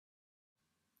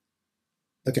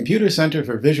The Computer Center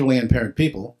for Visually Impaired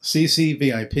People,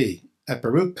 CCVIP, at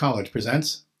Baruch College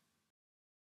presents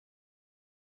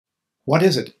What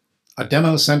is it? A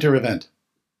Demo Center event.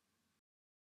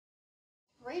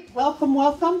 Great, welcome,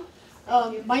 welcome.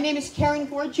 My name is Karen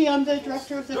Gorgi. I'm the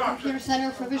director of the Computer Center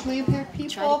for Visually Impaired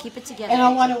People. Try to keep it together. And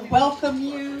I want to welcome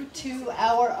you to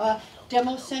our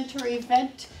Demo Center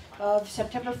event of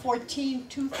September 14,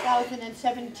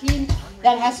 2017.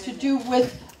 That has to do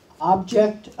with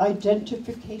object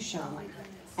identification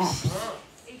apps.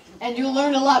 And you'll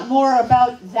learn a lot more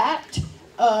about that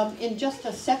in just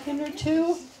a second or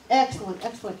two. Excellent,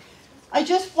 excellent. I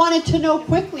just wanted to know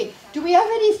quickly, do we have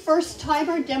any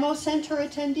first-timer Demo Center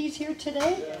attendees here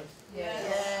today?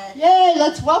 Yes. Yay,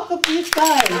 let's welcome these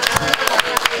guys.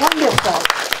 Wonderful.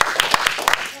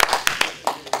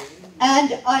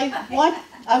 And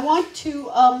I want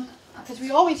to, because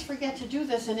we always forget to do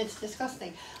this and it's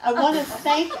disgusting, I want to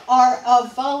thank our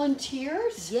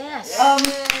volunteers. Yes.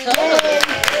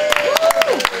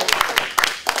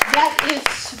 That is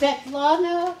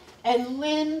Svetlana and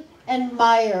Lynn and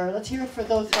Meyer. Let's hear it for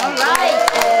those guys. All right.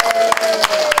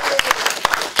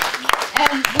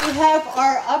 And we have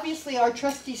obviously our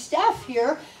trusty staff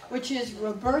here, which is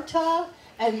Roberta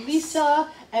and Lisa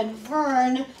and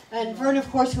Vern. And Vern, of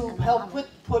course, who helped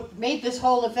made this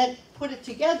whole event, put it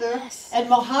together. Yes. And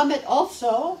Mohammed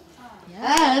also.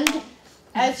 Yeah. And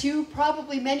as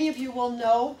many of you will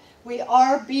know, we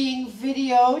are being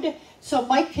videoed. So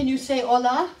Mike, can you say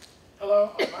hola?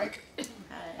 Hello, I'm Mike.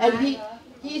 And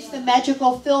he's the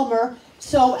magical filmer.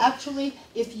 So actually,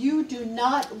 if you do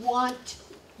not want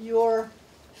your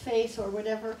face or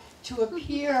whatever to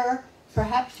appear,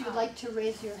 perhaps you'd like to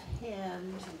raise your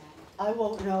hand. I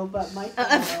won't know, but Mike will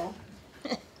know.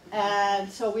 And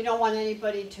so we don't want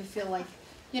anybody to feel like,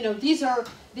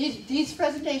 these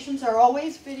presentations are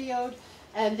always videoed,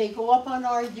 and they go up on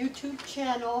our YouTube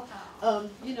channel, so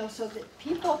that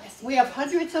we have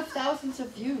hundreds of thousands of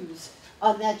views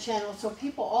on that channel, so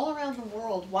people all around the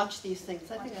world watch these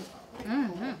things. I think that's pretty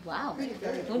cool. Wow.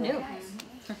 Very Who knew?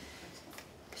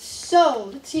 So,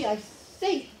 let's see, I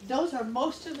think those are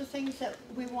most of the things that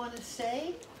we want to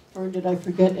say. Or did I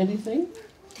forget anything?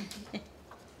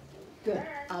 Good.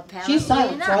 Apparently She's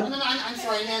silent. not. No, I'm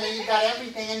sorry, Nana, you got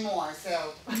everything and more,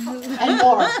 so. And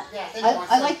more. Yes, and more.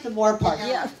 I like the more part.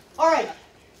 Yeah. All right.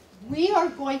 We are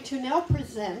going to now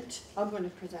I'm going to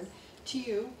present to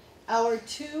you our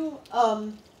two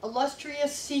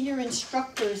illustrious senior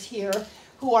instructors here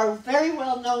who are very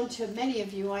well known to many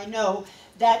of you, I know.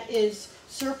 That is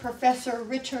Sir Professor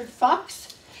Richard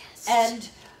Fox and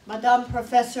Madame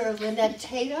Professor Lynnette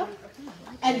Tatum.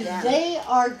 And they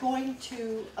are going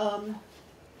to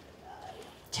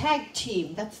tag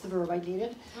team, that's the verb I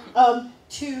needed,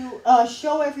 to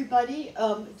show everybody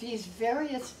these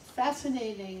various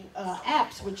fascinating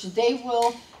apps which they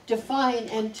will define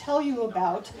and tell you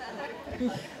about.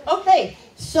 Okay,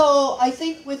 so I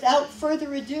think without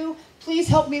further ado, please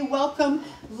help me welcome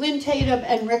Lynn Tatum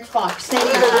and Rick Fox. Thank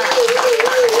you.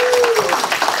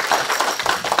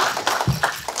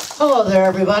 Hello there,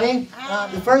 everybody.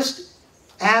 The first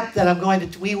app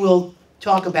that we will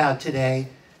talk about today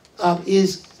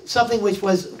is something which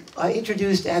was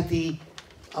introduced at the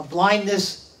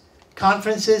blindness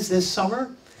conferences this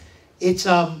summer. It's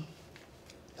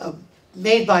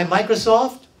made by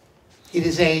Microsoft. It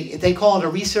is they call it a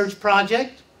research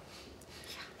project,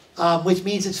 which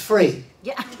means it's free.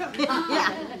 Yeah.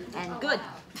 Yeah. And good.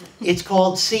 It's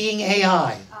called Seeing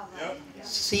AI.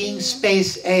 Seeing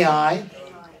Space AI.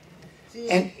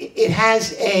 And it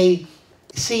has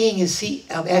Seeing is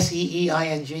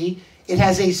S-E-E-I-N-G. It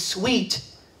has a suite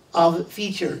of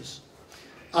features,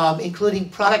 including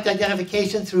product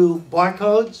identification through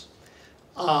barcodes,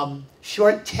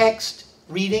 short text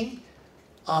reading,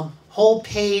 whole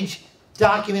page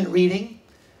document reading,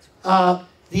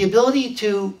 the ability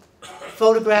to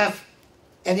photograph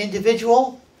an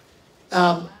individual,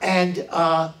 and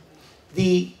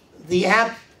the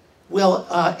app will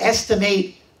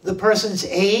estimate the person's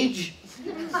age,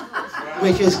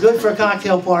 which is good for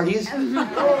cocktail parties.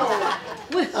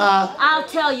 I'll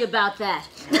tell you about that.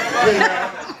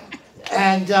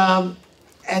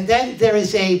 And then there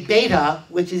is a beta,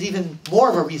 which is even more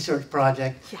of a research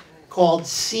project, called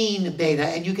Seen Beta.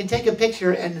 And you can take a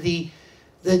picture, and the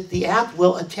app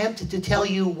will attempt to tell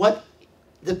you what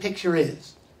the picture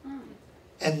is.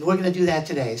 And we're going to do that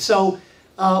today. So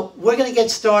we're going to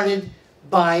get started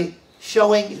by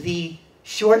showing the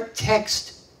short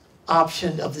text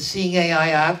option of the Seeing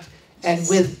AI app. And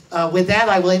with that,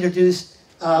 I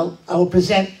will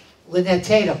present Lynnette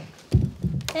Tatum.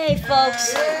 Hey,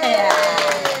 folks.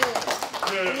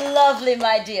 Lovely,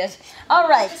 my dears. All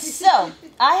right, so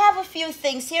I have a few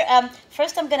things here.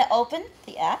 First, I'm going to open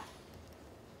the app.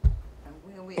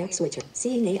 App switcher.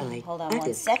 Seeing AI. Hold on Active.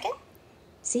 1 second.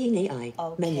 Seeing AI.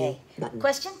 Menu. Okay. Button.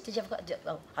 Question? Did you have a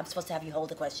Oh, I'm supposed to have you hold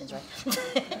the questions, right?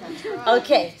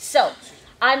 Okay, so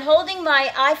I'm holding my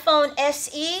iPhone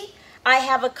SE. I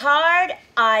have a card.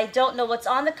 I don't know what's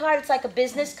on the card. It's like a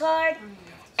business card.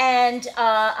 And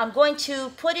I'm going to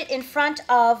put it in front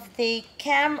of the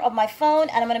camera of my phone,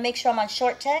 and I'm going to make sure I'm on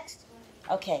short text.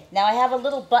 Okay, now I have a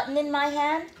little button in my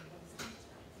hand.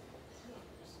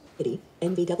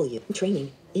 NVW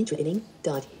training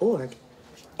intraining.org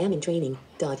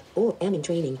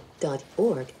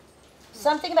amintraining.org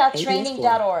Something about ABS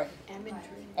training.org.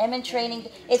 Emin Training.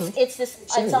 It's this.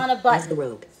 It's on a As the button.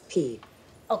 rogue. P.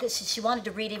 Okay, she wanted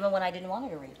to read even when I didn't want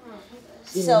her to read.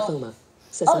 So, Lymphoma.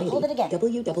 Society. hold it again.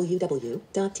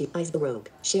 www.as the rogue.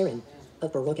 Sharon.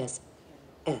 Of Baroque S.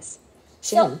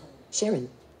 So- Sharon.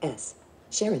 S.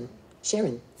 Sharon.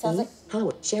 Sounds E. like-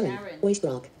 Howard. Sharon.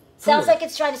 Oistrock. sounds like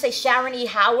it's trying to say Sharon E.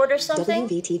 Howard or something.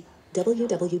 WVT.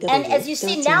 www. And as you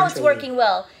see, now it's working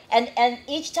well. And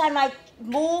each time I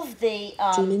move the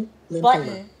Team Lymphoma.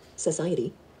 button,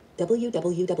 Society.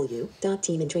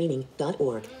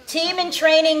 www.teamintraining.org.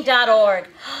 teamintraining.org.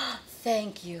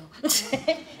 Thank you.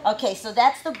 Okay, so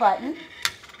that's the button.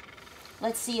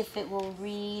 Let's see if it will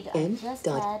read. I N. just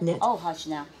dot had. net. Oh, hush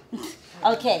now.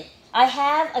 Okay, I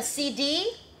have a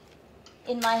CD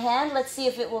in my hand. Let's see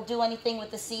if it will do anything with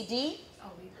the CD.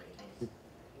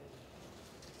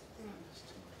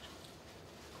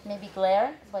 Maybe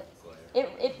glare, but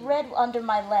it read under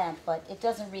my lamp, but it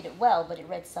doesn't read it well, but it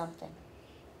read something.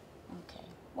 Okay,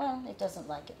 well, it doesn't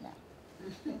like it now.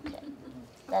 Okay,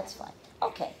 that's fine.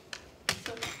 Okay.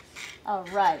 All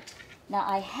right. Now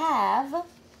I have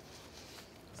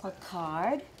a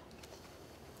card.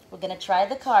 We're going to try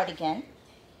the card again.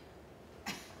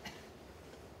 Okay.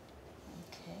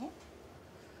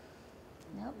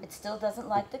 Nope, it still doesn't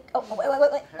like the... Oh,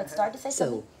 wait. It started to say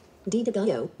something. So, D.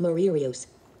 DeGallo, Maria Rios,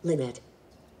 Lynnette.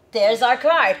 There's our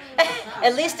card.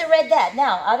 At least it read that.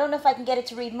 Now, I don't know if I can get it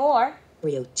to read more.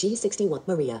 Rio G61,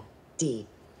 Maria D.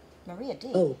 Maria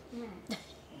D. O.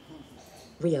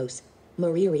 Rios,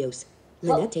 Maria Rios,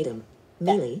 Lynnette Tatum,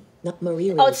 Mealy, not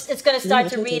Maria Rios. Oh, it's going to start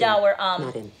to Lynnette read Tatum, our...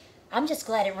 Madden. I'm just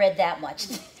glad it read that much.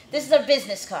 This is a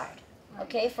business card,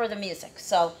 okay, for the music.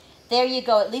 So there you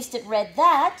go. At least it read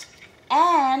that.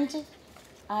 And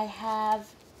I have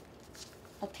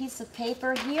a piece of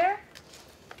paper here.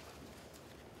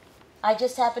 I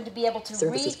just happen to be able to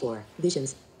Services read. for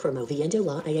Visions, Promoviendo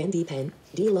la IND Pen,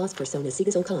 de las Personas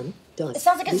Ciegas o con, dos. It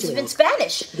sounds like it's in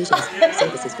Spanish. Visions,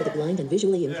 Services for the Blind and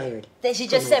Visually Impaired. She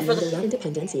just said for Promoviendo la the...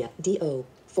 Independencia, DO,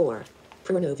 4.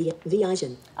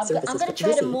 Vision, I'm Services gonna for try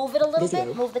to Visi, move it a little Visio,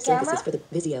 bit, move the Services camera. for the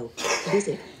Visio,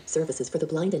 Visic, Services for the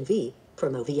Blind and V,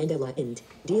 Promoviendo la IND,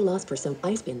 de las Personas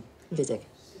ISPIN, Visic.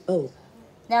 O.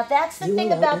 Now that's the thing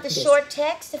URL about the this. short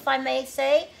text, if I may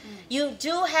say. You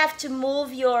do have to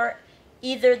move your...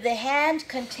 either the hand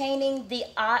containing the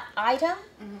item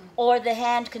or the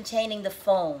hand containing the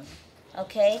phone,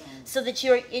 okay? So that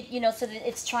so that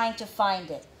it's trying to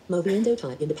find it. Moviendo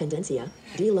la Independencia,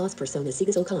 de las Personas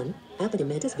Ciegas o con,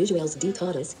 Apedimentos Visuales de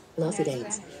Todas las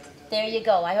Edades. There you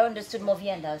go. I understood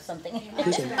moviendo or something.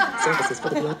 Vision, Services for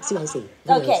the Blind, CLC.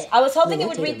 Okay, I was hoping it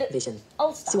would Lynnette read the... Tatum, Vision.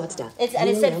 Oh, stop. Suatsta. And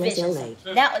it said ULSLA.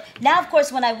 vision. Now, of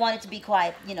course, when I want it to be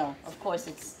quiet, of course,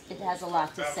 it has a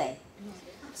lot to say.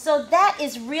 So that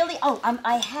is really... Oh,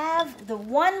 I have the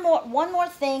one more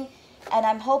thing, and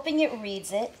I'm hoping it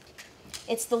reads it.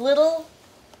 It's the little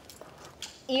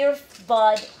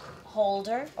earbud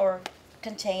holder or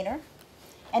container,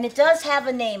 and it does have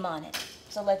a name on it.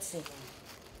 So let's see.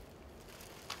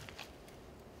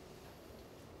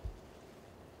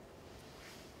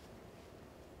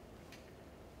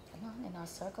 Come on, in our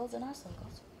circles.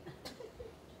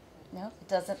 No,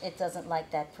 it doesn't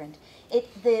like that print.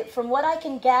 From what I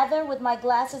can gather with my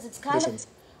glasses, it's kind Visions.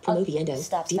 of... Promoviendo,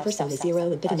 de Persona Zero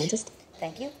Impedimentos.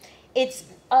 Thank you. It's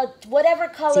whatever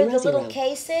color Zero, the little zero.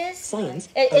 case is. Science.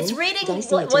 It's O, reading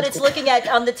dicey what it's identical. looking at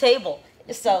on the table.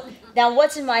 So now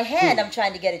what's in my hand, I'm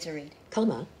trying to get it to read.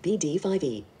 Comma,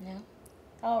 BD5E. No?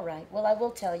 All right. Well, I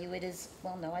will tell you it is...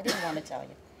 Well, no, I didn't want to tell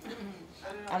you.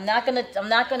 I'm not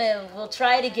gonna, we'll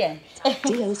try it again.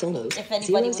 DO Solos. If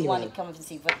anybody would want to come up and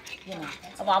see, but,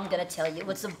 well, I'm gonna tell you,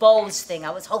 it's a Bose thing. I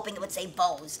was hoping it would say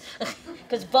Bose.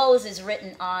 Because Bose is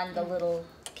written on the little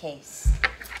case.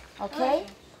 Okay?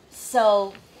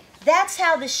 So, that's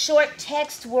how the short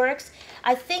text works.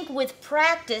 I think with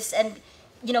practice and,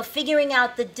 figuring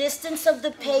out the distance of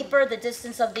the paper, the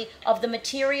distance of the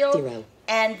material, Zero.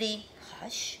 and the,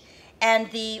 hush,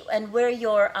 and where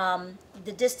your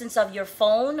the distance of your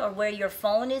phone or where your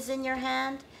phone is in your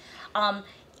hand.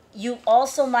 You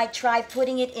also might try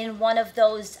putting it in one of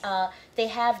those. They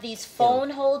have these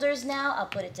phone holders now. I'll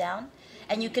put it down,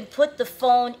 and you can put the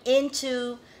phone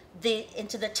into the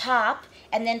top,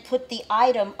 and then put the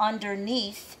item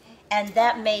underneath, and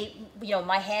that may,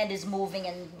 my hand is moving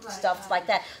and stuff like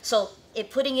that. So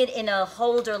putting it in a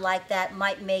holder like that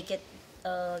might make it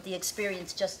the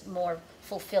experience just more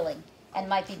fulfilling, and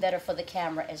might be better for the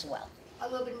camera as well. A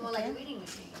little bit more like a reading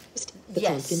machine. The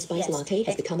pumpkin spice latte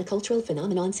has become a cultural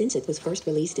phenomenon since it was first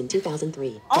released in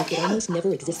 2003. Like it almost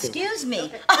never existed. Excuse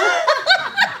me.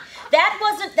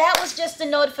 That was just a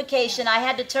notification. I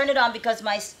had to turn it on because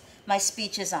my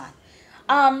speech is on.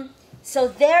 So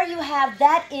there you have,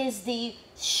 that is the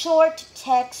short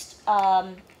text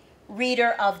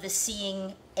reader of the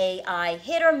Seeing AI.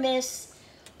 Hit or miss,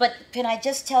 but can I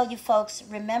just tell you folks,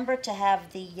 remember to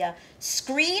have the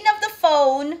screen of the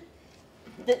phone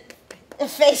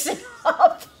facing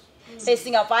up.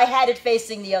 Facing up. I had it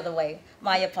facing the other way.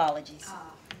 My apologies.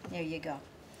 There you go.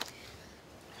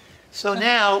 So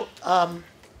now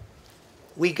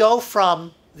we go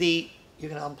from the, you're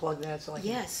going to unplug that so I can,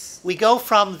 Yes. we go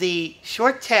from the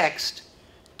short text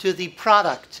to the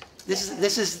product. This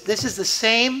is the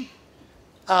same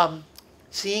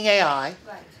Seeing AI,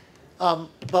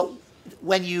 but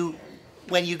when you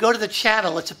go to the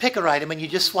channel, it's a picker item, and you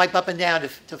just swipe up and down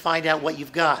to find out what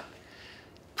you've got.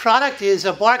 Product is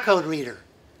a barcode reader.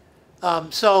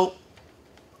 So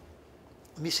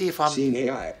let me see if I'm... Seeing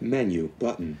AI, menu,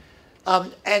 button.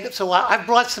 And so I've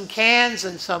brought some cans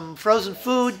and some frozen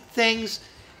food things,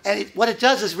 and what it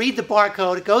does is read the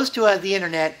barcode. It goes to the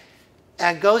internet,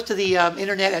 and goes to the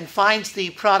internet and finds the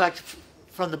product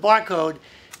from the barcode,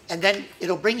 and then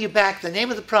it'll bring you back the name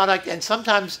of the product and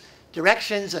sometimes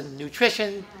directions and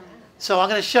nutrition. So I'm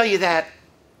going to show you that.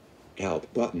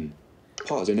 Help button.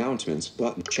 Pause announcements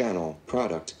button. Channel,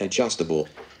 product, adjustable.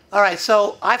 All right,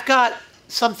 so I've got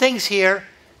some things here.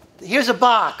 Here's a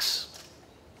box.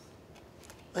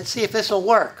 Let's see if this will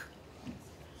work.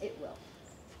 It will.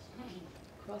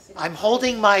 I'm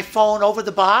holding my phone over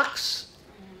the box,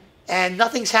 and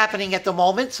nothing's happening at the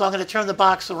moment, so I'm going to turn the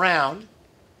box around.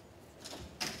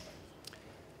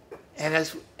 And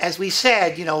as we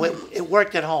said, it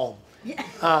worked at home.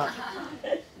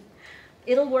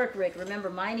 It'll work, Rick.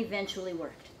 Remember, mine eventually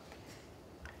worked.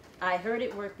 I heard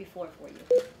it work before for you.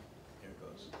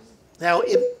 Now,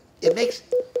 it makes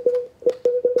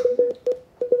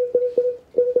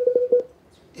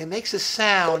a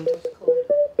sound.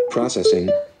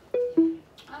 Processing.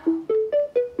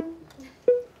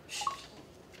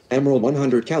 Emerald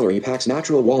 100 calorie packs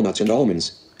natural walnuts and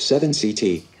almonds, 7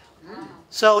 CT.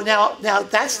 So now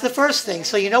that's the first thing.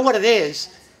 So you know what it is.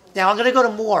 Now I'm going to go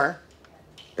to more.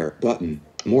 Button.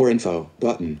 More info.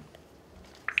 Button.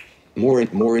 More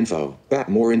info. Back.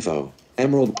 More info.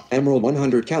 Emerald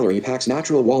 100 calorie packs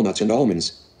natural walnuts and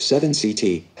almonds, 7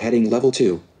 CT. Heading level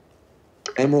 2.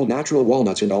 Emerald natural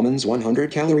walnuts and almonds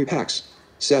 100 calorie packs,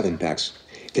 7 packs.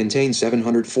 Contains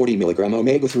 740 milligram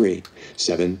omega-3,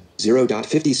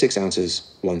 0.56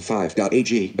 ounces,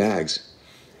 15.AG bags.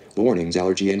 Warnings: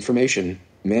 allergy information.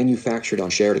 Manufactured on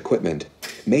shared equipment.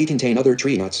 May contain other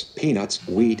tree nuts, peanuts,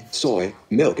 wheat, soy,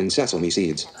 milk, and sesame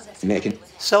seeds.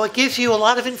 So it gives you a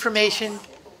lot of information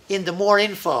in the more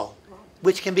info,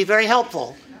 which can be very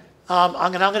helpful.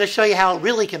 I'm going to show you how it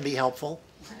really can be helpful.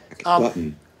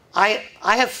 Button. I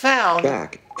have found...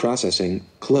 Back. Processing.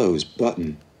 Close.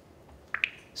 Button.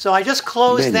 So I just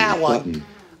closed Menu, that one. button.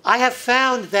 I have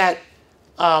found that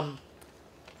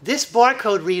this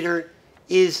barcode reader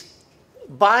is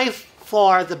by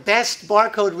far the best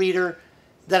barcode reader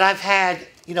that I've had,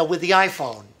 with the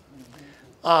iPhone.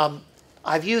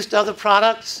 I've used other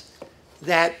products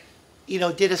that,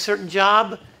 did a certain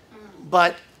job,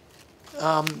 but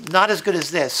not as good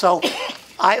as this. So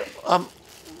my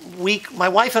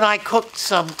wife and I cooked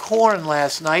some corn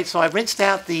last night, so I rinsed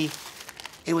out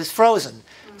it was frozen.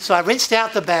 So I rinsed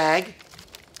out the bag,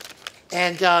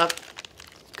 and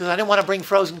because I didn't want to bring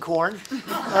frozen corn.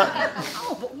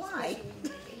 Oh, but why?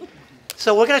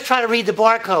 So we're going to try to read the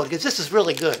barcode, because this is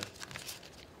really good.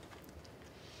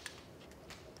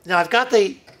 Now I've got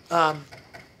I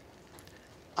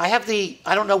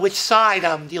don't know which side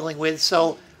I'm dealing with,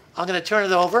 so I'm going to turn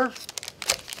it over.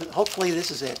 But hopefully this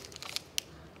is it.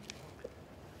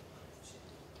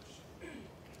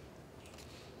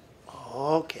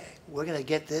 Okay, we're going to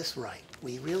get this right.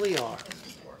 We really are.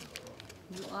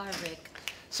 You are, Rick.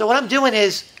 So what I'm doing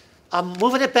is I'm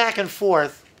moving it back and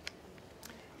forth.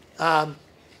 And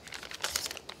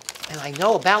I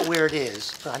know about where it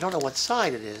is, but I don't know what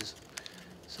side it is.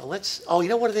 So So let's, oh, you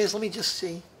know what it is? Let me just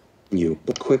see. Menu,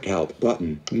 quick help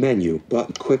button, menu,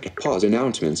 button, quick pause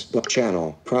announcements, but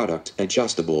channel, product,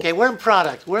 adjustable. Okay, we're in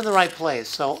product. We're in the right place.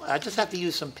 So I just have to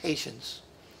use some patience.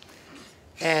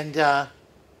 And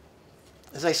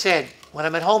as I said, when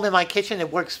I'm at home in my kitchen,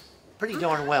 it works pretty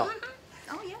darn well.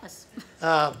 Oh, yes.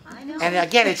 I know. And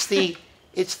again, it's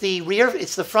the rear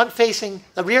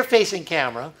facing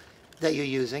camera that you're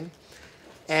using.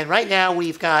 And right now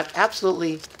we've got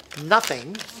absolutely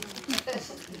nothing.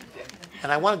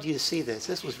 And I wanted you to see this.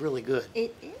 This was really good.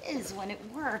 It is when it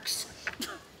works.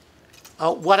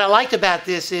 What I liked about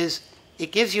this is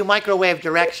it gives you microwave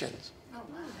directions.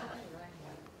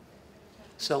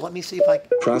 So let me see if I can.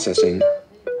 Processing.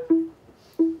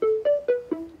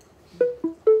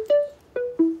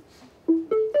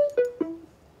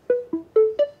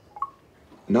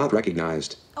 Not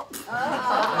recognized.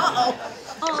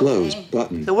 Close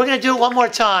button. So we're going to do it one more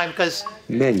time because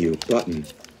Menu button.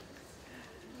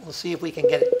 we'll see if we can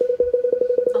get it.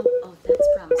 Oh, that's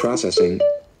promising. Processing.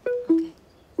 Okay.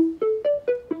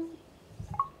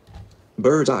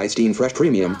 Bird's Eye Steam Fresh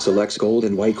Premium selects gold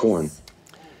and white corn.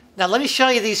 Now let me show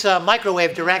you these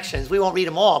microwave directions. We won't read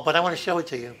them all, but I want to show it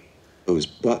to you. Close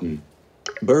button.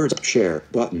 Bird's Share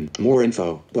button. More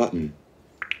info button.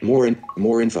 More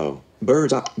info.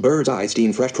 Bird's Eye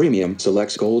Steam Fresh Premium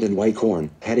selects gold and white corn.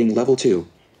 Heading level 2.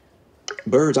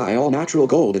 Bird's Eye All Natural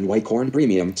Gold and White Corn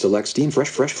Premium selects steam fresh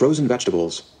frozen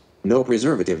vegetables. No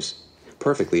preservatives.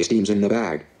 Perfectly steams in the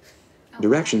bag.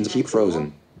 Directions keep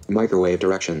frozen. Microwave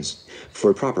directions.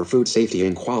 For proper food safety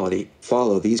and quality,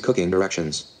 follow these cooking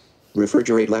directions.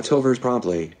 Refrigerate leftovers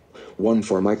promptly. 1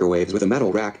 for microwaves with a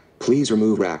metal rack. Please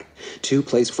remove rack. 2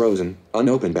 place frozen,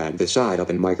 unopened bag this side up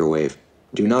in microwave.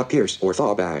 Do not pierce or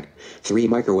thaw bag. 3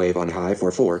 microwave on high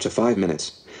for 4 to 5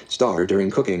 minutes. Star during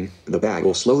cooking, the bag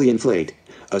will slowly inflate.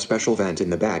 A special vent in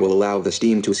the bag will allow the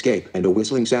steam to escape and a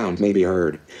whistling sound may be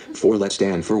heard. 4 let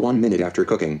stand for 1 minute after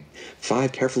cooking.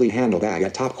 5 carefully handle bag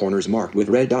at top corners marked with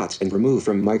red dots and remove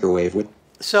from microwave with...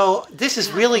 So this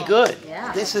is really good.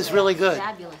 Yeah. This is really good.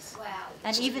 Fabulous.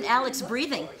 And even Alex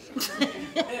breathing.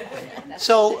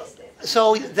 So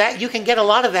that you can get a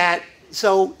lot of that.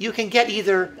 So you can get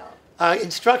either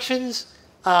instructions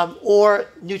or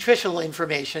nutritional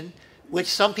information, which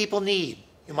some people need.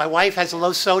 My wife has a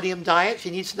low sodium diet.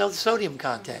 She needs to know the sodium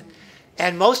content.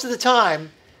 And most of the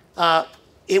time,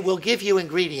 it will give you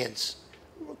ingredients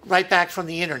right back from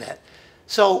the internet.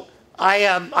 So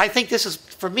I think this is,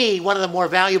 for me, one of the more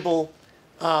valuable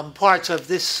parts of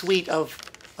this suite of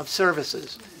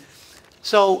services.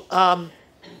 So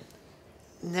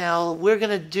now we're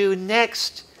going to do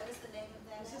next,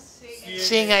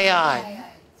 Seeing AI.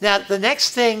 Now the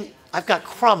next thing, I've got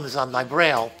crumbs on my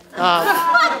braille.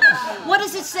 What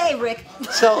does it say, Rick?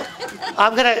 So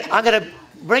I'm gonna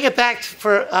bring it back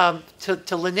to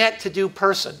Lynnette to do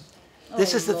person.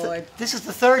 This is the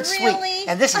third Really? suite,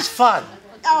 and this is fun.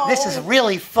 Oh. This is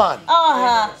really fun.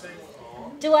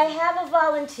 Do I have a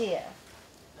volunteer?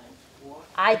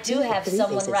 I do have 3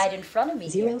 someone faces. right in front of me.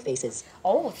 0 here. faces.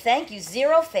 Oh, thank you.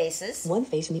 0 faces. 1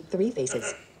 face, 3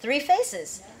 faces. 3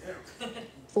 faces.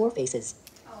 4 faces.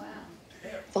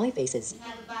 5 faces.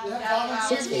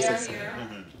 6 faces.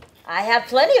 I have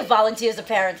plenty of volunteers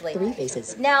apparently. 3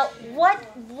 faces. Now, what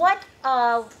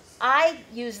I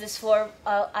use this for?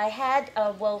 I had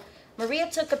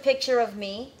Maria took a picture of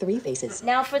me. 3 faces.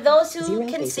 Now, for those who 0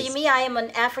 can faces. see me, I am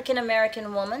an African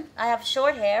American woman. I have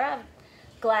short hair. I have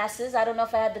glasses. I don't know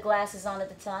if I had the glasses on at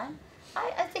the time.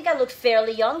 I think I look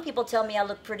fairly young. People tell me I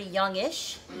look pretty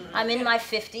youngish. I'm in my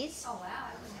 50s. Oh,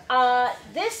 wow.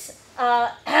 This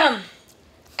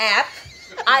app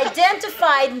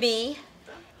identified me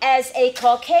as a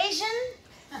Caucasian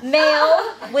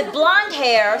male with blonde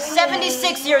hair,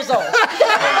 76 years old.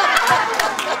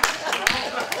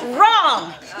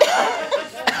 Wrong.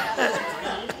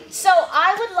 So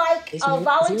I would like a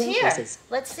volunteer.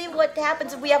 Let's see what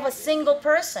happens if we have a single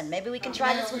person. Maybe we can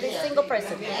try this with a single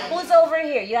person. Who's over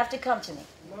here? You have to come to me.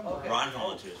 Ron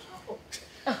volunteers.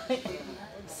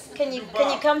 Can you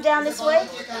come down this way?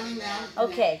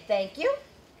 Okay, thank you.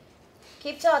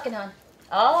 Keep talking, hon.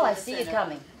 Oh, I see you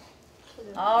coming.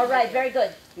 All right, very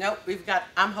good. Nope,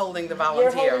 I'm holding the volunteer.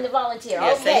 You're holding the volunteer.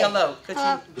 Yeah, Okay. say hello. Could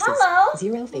you? Hello.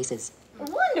 0 faces.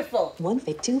 Wonderful.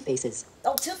 2 faces.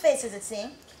 Oh, 2 faces it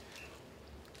seems.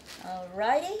 All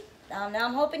righty. Now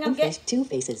I'm hoping I'm 1 face, getting... 2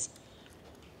 faces.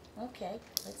 Okay,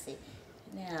 let's see.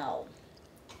 Now,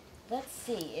 let's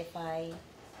see if I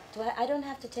don't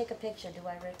have to take a picture, do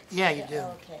I, Rick? Yeah, you do.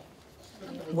 Okay.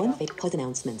 Here we 1 go. fake pause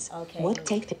announcements. Okay. 1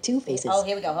 take 2 faces. Oh,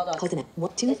 here we go. Hold on. Pause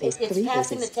 2 face, It's 3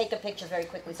 passing faces. to take a picture very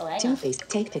quickly, so hang 2 on. face,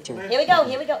 take picture. Here we go.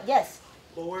 Here we go. Yes.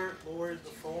 Lower the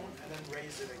phone and then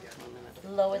raise it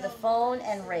again. Lower the phone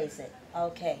and raise it.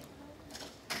 Okay.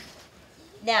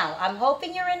 Now, I'm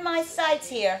hoping you're in my sights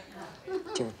here.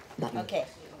 Picture button. Okay.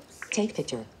 Take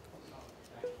picture.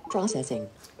 Processing.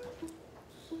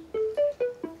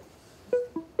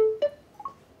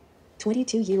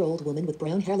 22-year-old woman with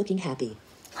brown hair looking happy.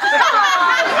 Is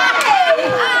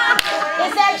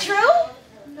that true?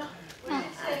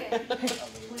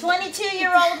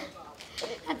 22-year-old.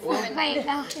 That's not quite,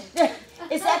 no.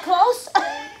 Is that close?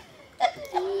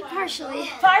 Partially.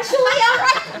 Partially, all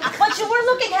right. But you were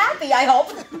looking happy, I hope.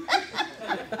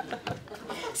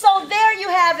 So there you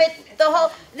have it. The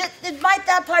whole. Might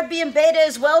that part be in beta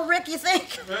as well, Rick? You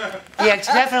think? Yeah, it's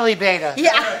definitely beta.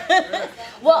 Yeah.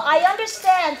 Well, I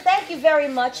understand. Thank you very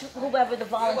much, whoever the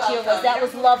volunteer was. That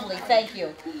was lovely. Thank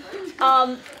you.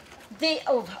 I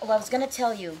was going to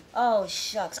tell you. Oh,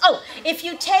 shucks. Oh,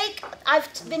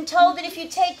 I've been told that if you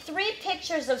take 3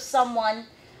 pictures of someone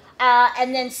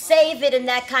and then save it and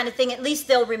that kind of thing, at least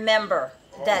they'll remember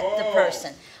the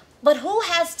person. But who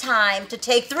has time to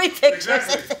take 3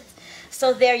 pictures? Exactly.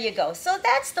 So there you go. So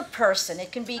that's the person.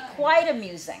 It can be quite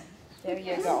amusing. There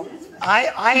you go.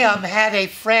 I had a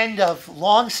friend of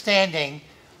long standing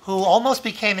who almost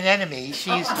became an enemy.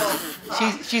 She's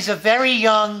a very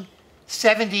young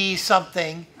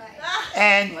 70-something,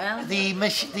 and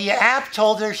the app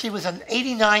told her she was an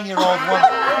 89-year-old woman.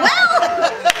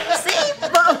 Well, see,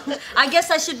 I guess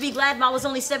I should be glad I was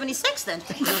only 76 then.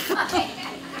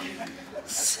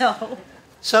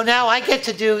 So now I get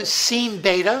to do scene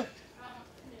beta.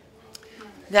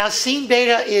 Now scene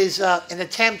beta is an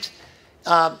attempt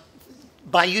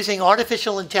by using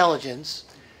artificial intelligence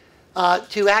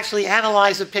to actually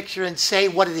analyze a picture and say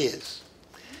what it is.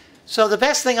 So the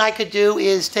best thing I could do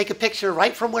is take a picture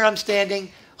right from where I'm standing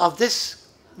of this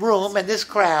room and this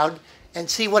crowd and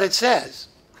see what it says.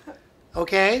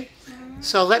 Okay?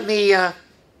 So let me...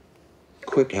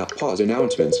 Quick help. Pause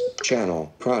announcements.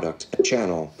 Channel. Product.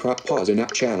 Channel. Pause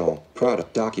channel.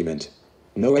 Product. Document.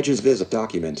 No edges. Visit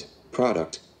document.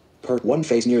 Product. Per 1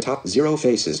 face near top. 0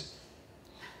 faces.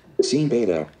 Scene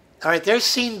beta. All right, there's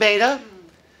scene beta.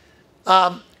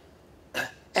 And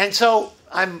so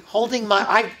I'm holding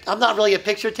I'm not really a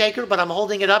picture taker, but I'm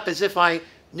holding it up as if I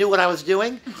knew what I was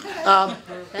doing.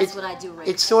 That's what I do right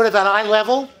It's sort of at eye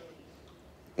level.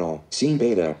 Channel. Scene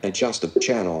beta. Adjust the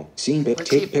channel. Scene beta.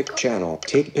 Take pic. Channel.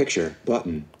 Take picture.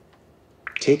 Button.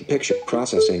 Take picture.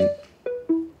 Processing.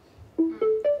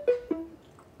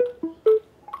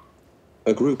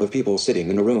 A group of people sitting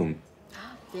in a room.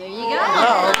 there you go.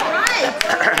 All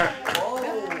right.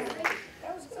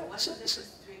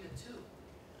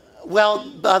 Well,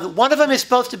 one of them is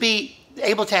supposed to be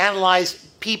able to analyze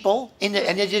people and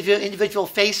individual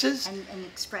faces. And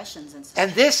expressions and stuff.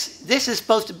 And this is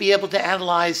supposed to be able to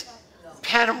analyze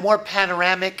more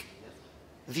panoramic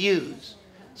views.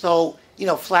 So,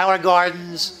 flower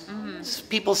gardens,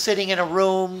 people sitting in a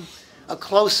room, a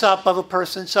close-up of a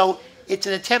person. So it's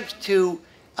an attempt to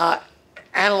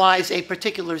analyze a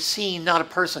particular scene, not a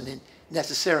person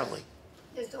necessarily.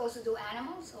 Does it also do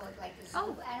animals, or like the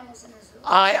zoo animals in the zoo?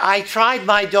 I tried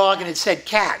my dog and it said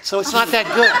cat, so it's not that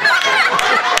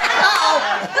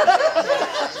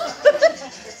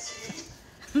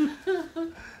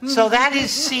good. So that is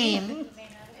scene.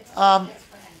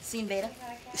 Scene beta.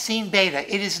 Scene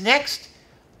beta. It is next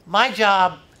my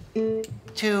job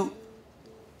to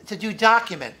do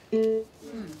document,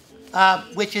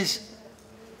 which is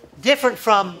different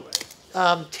from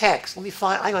text. Let me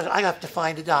find. I have to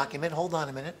find a document. Hold on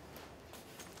a minute.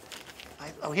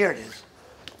 Here it is.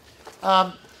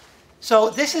 So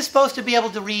this is supposed to be able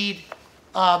to read,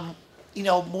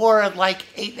 more like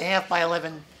 8.5 by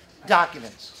 11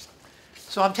 documents.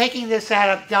 So I'm taking this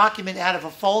document out of a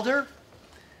folder.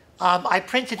 I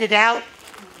printed it out.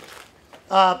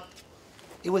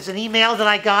 It was an email that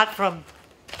I got from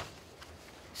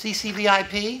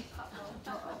CCVIP.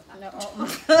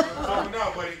 Oh,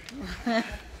 no, buddy.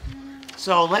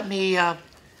 So let me,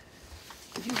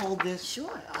 could you hold this?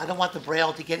 Sure. I don't want the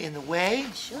braille to get in the way.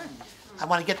 Sure. I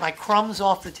want to get my crumbs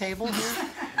off the table here.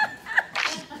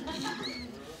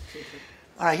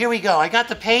 All right, here we go. I got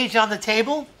the page on the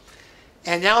table,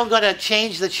 and now I'm going to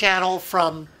change the channel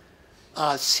from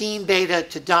scene beta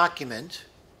to document.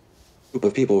 Group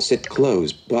of people sit.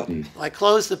 Close button. I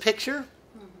close the picture.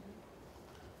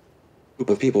 Group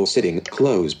of people sitting.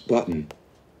 Close button.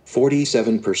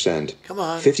 47%. Come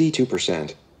on.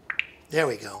 52%. There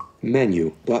we go.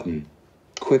 Menu button.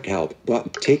 Quick help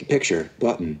button. Take picture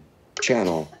button.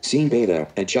 Channel. Scene beta.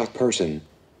 Adjust person.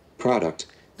 Product.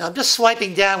 Now I'm just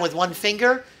swiping down with one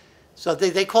finger. So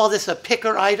they call this a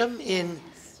picker item in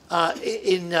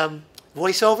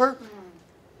voiceover?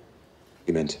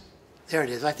 Document. There it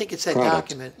is. I think it said Product.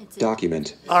 document.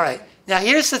 Document. All right. Now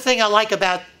here's the thing I like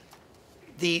about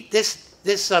this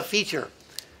feature.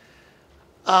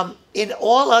 In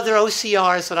all other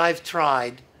OCRs that I've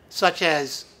tried, such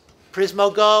as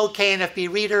Prismo Go,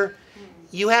 KNFB Reader,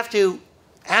 you have to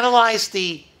analyze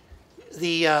the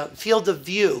field of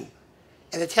view,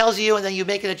 and it tells you, and then you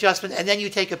make an adjustment, and then you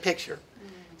take a picture.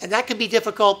 And that can be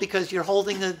difficult because you're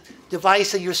holding the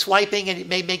device and you're swiping, and it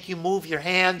may make you move your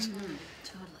hands.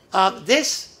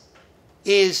 This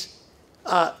is,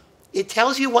 it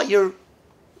tells you what your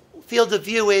field of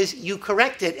view is, you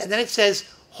correct it, and then it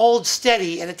says hold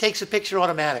steady, and it takes a picture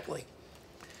automatically,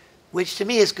 which to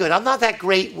me is good. I'm not that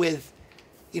great with,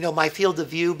 my field of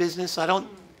view business. I don't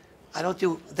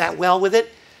do that well with it.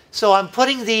 So I'm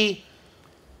putting the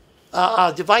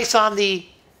device on the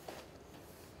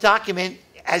document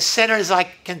as center as I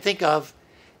can think of,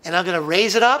 and I'm going to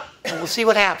raise it up, and we'll see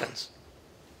what happens.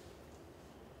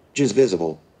 Edges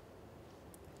visible.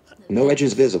 No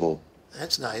edges visible.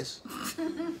 That's nice.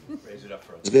 Raise it up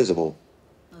for us. It's visible.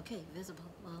 Okay, visible.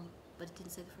 Well, but it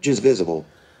didn't say the first. Edges visible.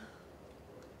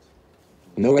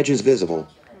 No edges visible.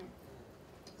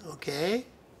 Okay.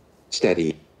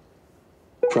 Steady.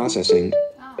 Processing.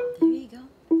 There you go.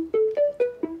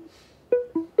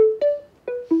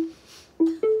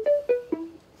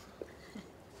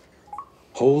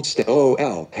 Hold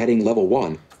OL. Heading level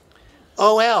 1.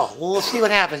 OL. Well, we'll see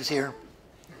what happens here.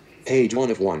 Page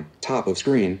 1 of 1. Top of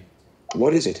screen.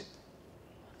 What is it?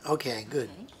 Okay, good.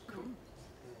 Okay, cool.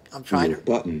 I'm trying to.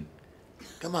 Button.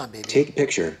 Come on, baby. Take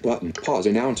picture button. Pause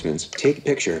announcements. Take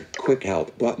picture. Quick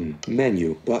help button.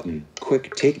 Menu button.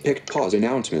 Quick take pic. Pause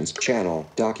announcements. Channel.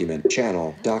 Document.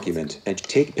 Channel. Document. And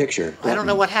take picture. Button. I don't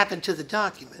know what happened to the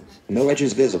document. No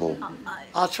edges visible.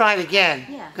 I'll try it again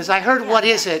Yeah. because I heard what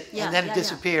is it, Yeah, and then yeah, it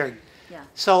disappeared. Yeah.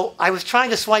 So I was trying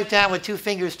to swipe down with 2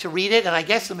 fingers to read it, and I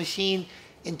guess the machine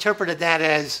interpreted that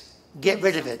as get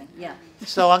rid of it. Yeah.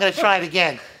 So I'm going to try it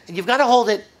again. And you've got to hold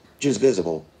it. Edges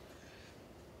visible.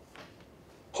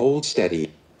 Hold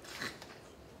steady.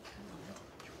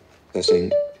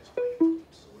 Pressing.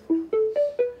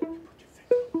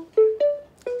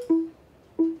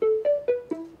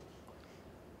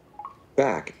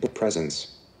 Back. The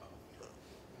presence.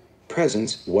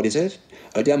 Presence, what is it?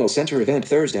 A demo center event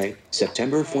Thursday,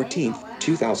 September 14th,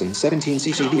 2017.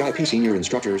 CCVIP senior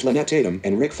instructors Lynnette Tatum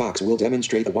and Rick Fox will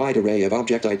demonstrate a wide array of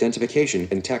object identification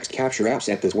and text capture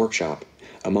apps at this workshop.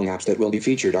 Among apps that will be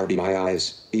featured are Be My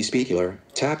Eyes, Be Speakular,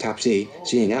 TapTapSee,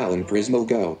 Seeing Al, and Prismo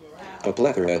Go. A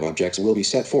plethora of objects will be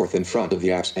set forth in front of the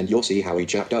apps, and you'll see how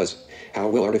each app does. How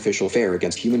will artificial fare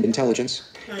against human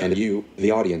intelligence? And you, the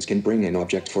audience, can bring an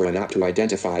object for an app to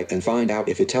identify and find out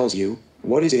if it tells you,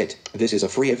 what is it? This is a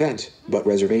free event, but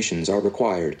reservations are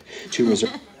required. To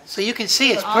reserve. So you can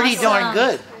see it's pretty darn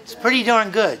good. It's pretty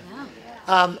darn good.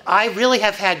 I really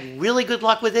have had really good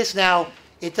luck with this. Now,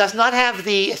 it does not have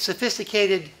the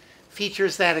sophisticated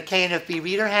features that a KNFB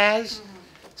reader has.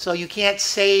 So you can't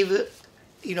save,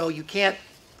 you can't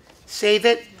save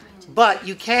it, but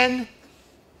you can.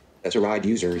 Accessoride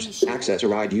users,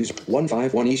 Accessoride user,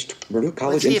 151 East, Baruch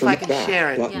College. Let's see if I can back,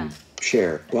 share it. Button, Yeah.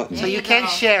 share, button. So you can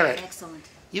share it. Excellent.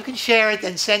 You can share it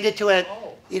and send it to a,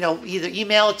 either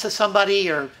email it to somebody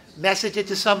or message it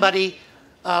to somebody.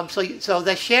 So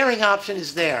the sharing option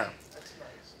is there.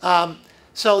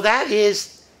 So that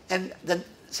is,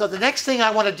 so the next thing I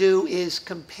want to do is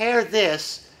compare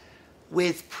this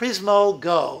with Prismo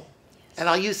Go, and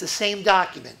I'll use the same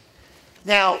document.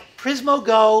 Now, Prismo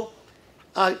Go,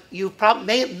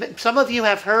 some of you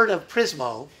have heard of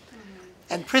Prismo,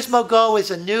 and Prismo Go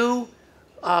is a new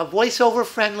voiceover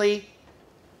friendly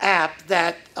app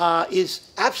that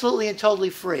is absolutely and totally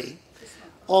free,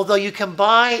 although you can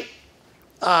buy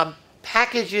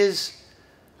packages.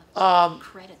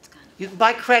 Credits, kind of. You can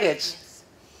buy credits, Yes.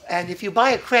 and if you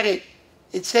buy a credit,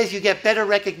 it says you get better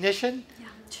recognition, Yeah.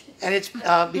 and it's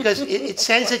because it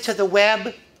sends it to the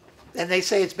web, and they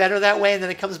say it's better that way, and then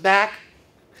it comes back.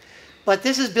 But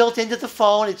this is built into the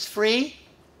phone. It's free.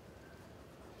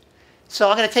 So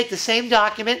I'm going to take the same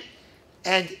document,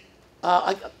 and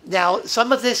now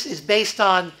some of this is based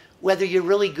on whether you're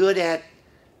really good at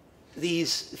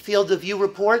these field of view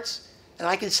reports, and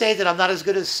I can say that I'm not as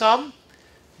good as some,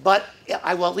 but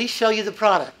I will at least show you the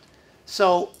product.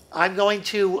 So I'm going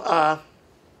to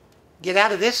get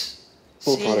out of this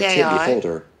Full Seeing productivity AI.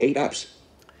 folder, 8 apps.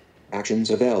 Actions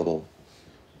available.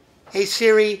 Hey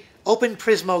Siri, open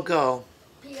Prismo Go.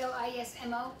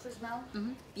 P-O-I-S-M-O,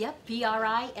 Prismo, Yep,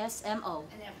 Prismo.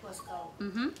 and then of course Go.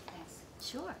 Mm-hmm. Thanks.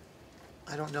 Sure.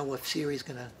 I don't know if Siri's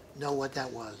going to know what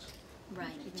that was. Right,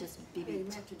 it just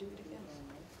beeped.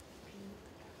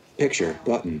 picture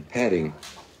button. Heading.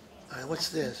 All right, what's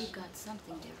this? You got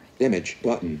something different. Image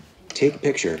button. Take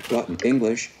picture button.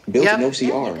 English. Built-in Yep.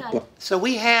 OCR. But So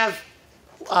we have,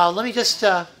 let me just,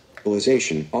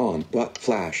 stabilization on. But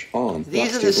flash on.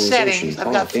 These but are the stabilization settings.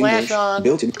 I've got flash English, on.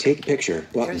 Built-in take picture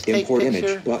button. There's take Import picture.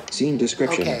 image. But scene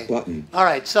description Okay. button. all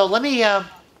right, so let me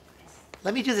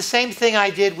do the same thing I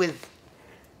did with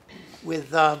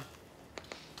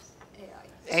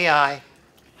AI.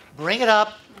 Bring it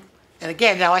up, and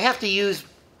again, now I have to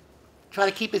try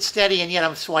to keep it steady, and yet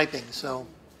I'm swiping, so.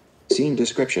 Scene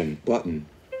description button.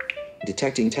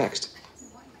 Detecting text.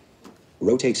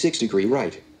 Rotate 6°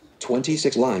 right.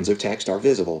 26 lines of text are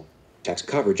visible. Text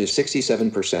coverage is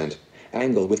 67%.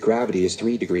 Angle with gravity is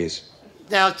 3 degrees.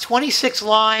 Now, 26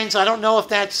 lines, I don't know if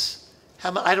that's,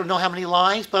 I don't know how many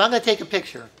lines, but I'm going to take a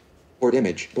picture. Import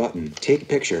image button. Take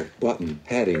picture button.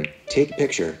 Heading. Take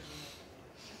picture.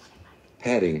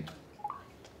 Heading.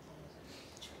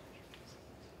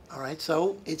 All right,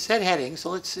 so it said heading, so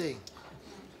let's see.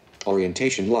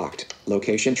 Orientation locked.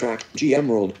 Location track. G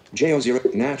Emerald.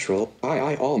 J00. Natural.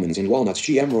 II almonds and walnuts.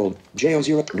 G Emerald.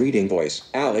 J00. Reading voice.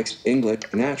 Alex. English.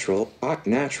 Natural.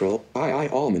 Natural. II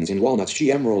almonds and walnuts.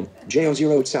 G Emerald.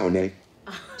 J00. Saune.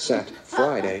 Set.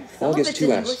 Friday. August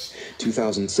 2s.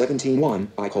 2017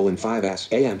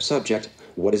 1:5s. AM. Subject.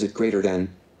 What is it greater than?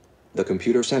 The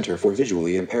Computer Center for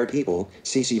Visually Impaired People.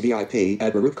 CCVIP.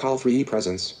 at Baruch Hall 3E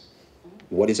presence.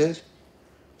 What is it?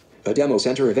 A demo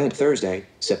center event Thursday,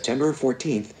 September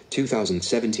 14th,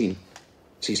 2017.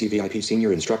 CCVIP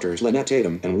senior instructors Lynnette,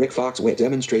 Tatum, and Rick Fox will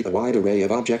demonstrate a wide array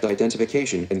of object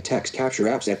identification and text capture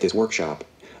apps at this workshop.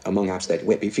 Among apps that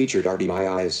will be featured are Be My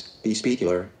Eyes, Be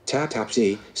Speakular,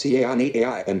 TapTapC,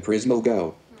 CAI, and Prismo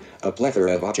Go. A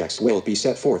plethora of objects will be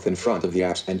set forth in front of the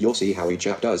apps, and you'll see how each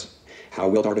app does. How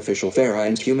will artificial fera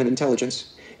and human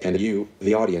intelligence? And you,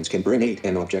 the audience, can bring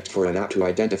an object for an app to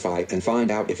identify and find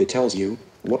out if it tells you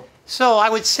what. So I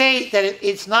would say that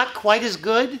it's not quite as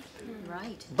good,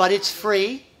 Right. but it's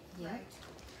free,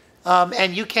 Yeah.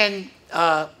 and you can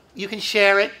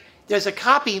share it. There's a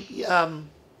copy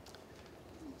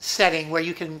setting where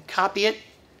you can copy it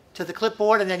to the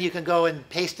clipboard, and then you can go and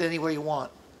paste it anywhere you want.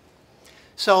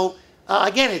 So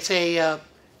again, it's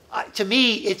to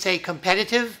me, it's a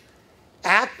competitive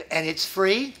app, and it's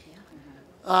free.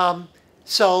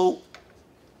 So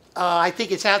I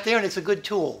think it's out there, and it's a good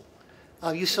tool.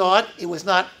 You saw it. It was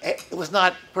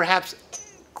not perhaps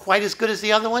quite as good as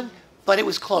the other one, but it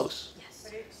was close.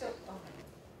 Yes.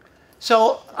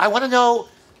 So I want to know,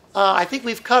 I think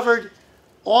we've covered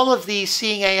all of the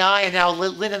Seeing AI, and now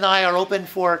Lynn and I are open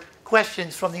for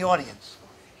questions from the audience.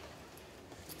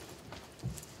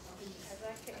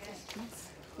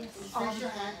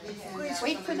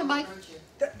 Wait for the mic.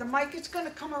 The mic is going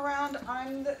to come around.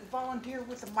 I'm the volunteer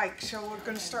with the mic, so we're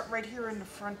going to start right here in the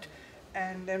front,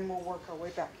 and then we'll work our way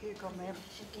back. Here you go, ma'am.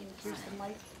 Here's the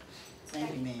mic.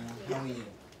 Thank you, ma'am. How are you?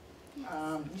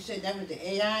 You said that was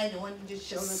the AI, the one you just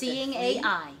showed us? that's Seeing free?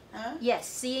 AI. Huh? Yes,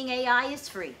 Seeing AI is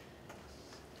free.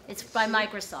 It's by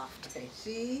Microsoft. Okay,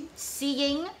 see?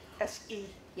 Seeing, S-E.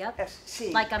 yep.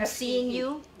 S-C. Like I'm S-E-E. seeing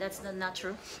you. That's not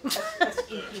true.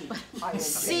 S-E-E.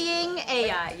 Seeing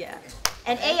AI, yeah.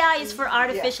 And AI is for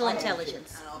artificial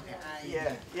intelligence.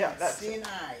 Yeah, yeah, that's it. Seeing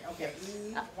I, okay,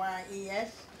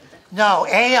 E-Y-E-S? No,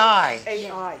 AI.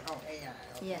 AI. Oh, AI.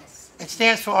 Yes, It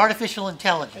stands for artificial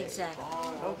intelligence. exactly.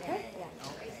 Okay.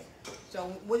 Okay. So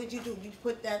what did you do? You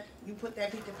put that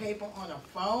piece of paper on a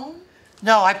phone?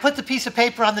 No, I put the piece of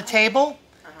paper on the table,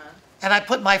 and I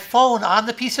put my phone on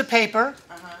the piece of paper,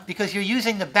 because you're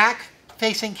using the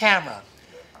back-facing camera.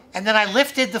 And then I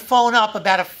lifted the phone up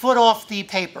about a foot off the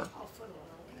paper.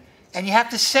 And you have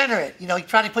to center it. You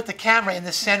try to put the camera in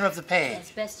the center of the page. As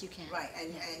best you can. Right,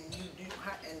 and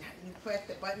you press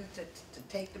the button to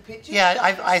take the picture? Yeah,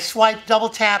 I swiped, double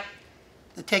tap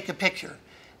to take the picture.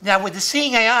 Now with the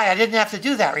Seeing AI, I didn't have to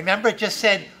do that. Remember, it just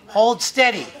said, hold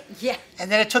steady. Yeah.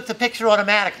 And then it took the picture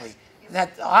automatically.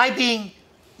 I being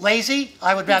lazy,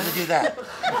 I would rather do that.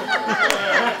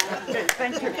 Okay,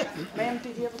 thank you. Ma'am,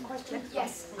 did you have a question?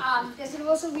 Yes, does it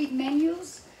also read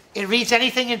menus? It reads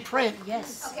anything in print.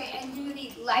 Yes. Okay, and do you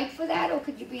need light for that, or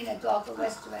could you be in a darker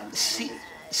restaurant?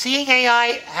 Seeing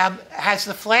AI has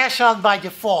the flash on by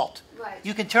default. Right.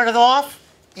 You can turn it off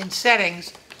in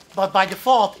settings, but by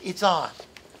default, it's on.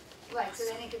 Right, so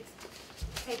then it could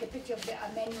take a picture of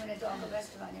a menu in a darker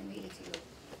restaurant and read it to you.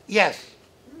 Yes.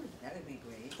 That would be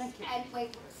great. Thank you. And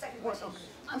wait, second question.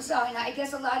 I'm sorry, now I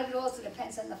guess a lot of it also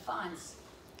depends on the fonts.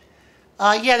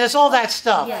 Yeah, there's all that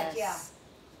stuff. Yes. Yeah.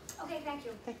 Okay, thank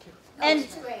you. Thank you. No, And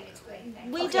it's great, thank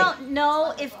you. we don't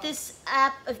know if these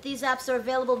apps are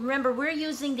available. Remember, we're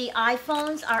using the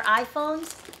iPhones, our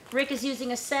iPhones. Rick is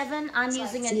using a 7. I'm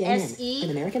using an CNN, SE.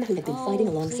 an American who had been fighting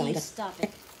alongside Please a... stop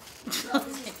it.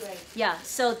 Yeah,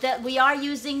 so that we are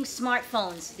using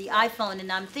smartphones, the iPhone,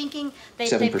 and I'm thinking they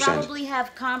 7%. probably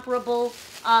have comparable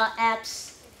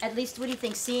apps. At least, what do you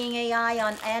think? Seeing AI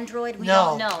on Android? We No.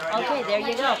 don't know. Okay, there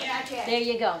you go. Not yet. There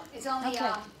you go. It's only,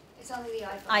 Okay. it's only the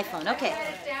iPhone. iPhone, okay. I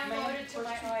had it downloaded to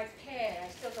my iPad, I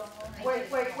still don't own it.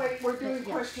 Wait, we're doing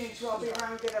questions, so I'll be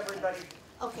around and get everybody.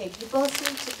 Okay, you both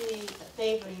seem to be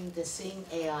favoring the Seeing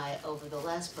AI over the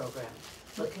last program.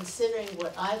 But considering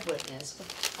what I've witnessed,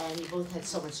 and you both had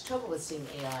so much trouble with Seeing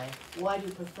AI, why do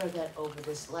you prefer that over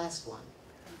this last one?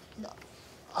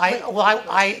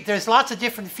 There's lots of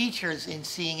different features in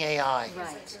Seeing AI.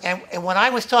 Right. And when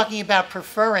I was talking about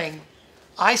preferring,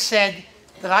 I said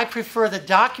that I prefer the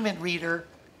document reader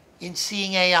in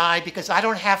Seeing AI because I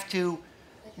don't have to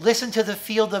listen to the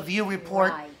field of view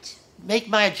report, Right. make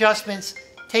my adjustments,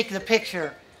 take the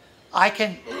picture. I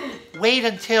can wait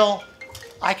until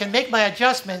I can make my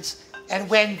adjustments, and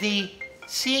when the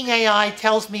Seeing AI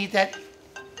tells me that,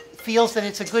 feels that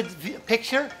it's a good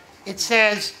picture, it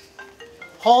says,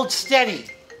 hold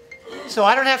steady. So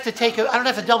I don't have to I don't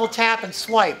have to double tap and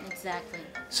swipe. Exactly.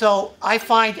 So I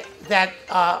find that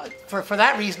for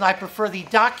that reason, I prefer the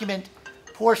document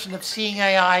portion of Seeing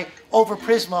AI over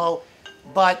Prismo,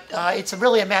 but it's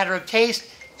really a matter of taste.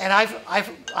 And I've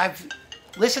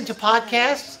listened to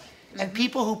podcasts, and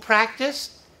people who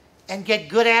practice and get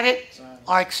good at it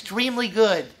are extremely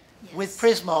good with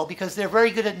Prismo because they're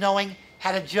very good at knowing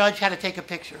how to judge, how to take a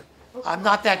picture. I'm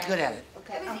not that good at it.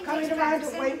 I'm coming around,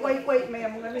 wait,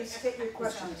 ma'am, let me state your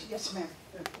questions. Yes, ma'am.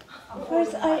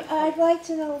 First, I'd like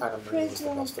to know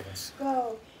Prismo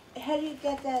Go. How do you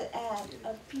get that app?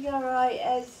 A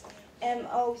Prismo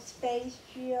space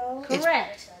Geo?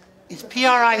 Correct. It's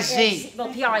P-R-I-Z.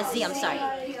 Well, P-R-I-Z, I'm sorry.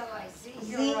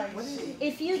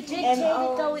 If you dictate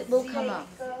it, though, it will come up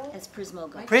as Prismo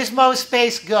Go. Prismo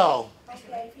space Go.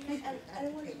 Okay, and I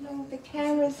want to know the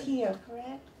camera's here,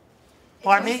 correct?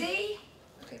 Pardon me?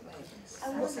 I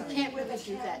want to We can't really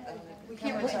do that. We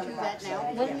can't really do that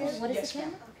now. What is the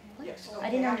camera? I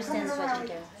didn't understand this question,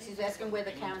 Gary. She's asking where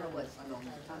the camera was on the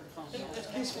phone.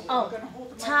 Oh,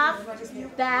 top,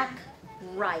 back,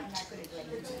 right.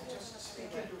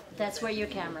 That's where your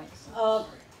camera is.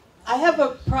 I have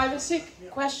a privacy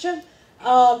question.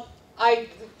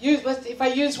 If I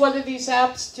use one of these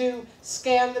apps to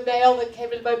scan the mail that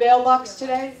came in my mailbox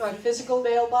today, my physical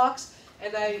mailbox,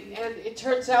 and it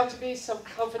turns out to be some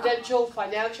confidential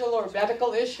financial or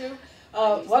medical issue,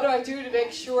 what do I do to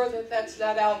make sure that that's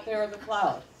not out there in the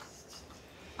cloud?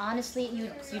 Honestly,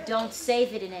 you don't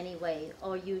save it in any way,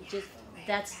 or you just,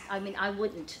 I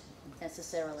wouldn't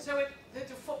necessarily. So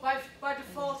by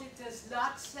default it does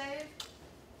not save?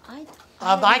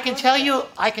 I can tell you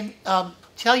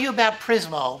about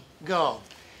Prismo Go.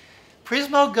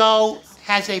 Prismo Go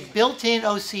has a built-in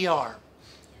OCR.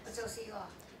 What's OCR?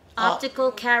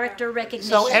 Optical character recognition.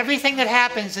 So everything that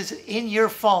happens is in your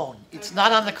phone. It's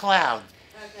not on the cloud.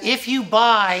 If you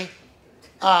buy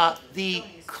the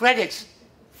credits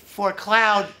for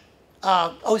cloud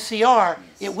OCR,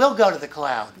 it will go to the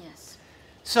cloud. Yes.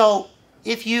 So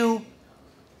if you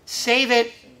save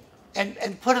it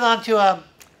and put it onto a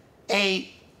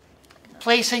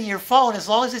place in your phone, as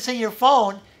long as it's in your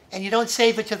phone and you don't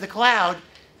save it to the cloud,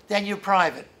 then you're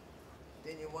private.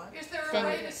 Is there a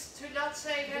way to not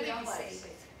save any place?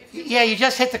 Yeah, you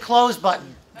just hit the close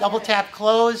button. Double tap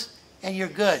close and you're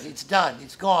good. It's done.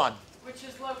 It's gone. Which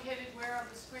is located where on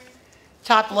the screen?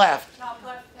 Top left. Top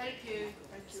left, thank you.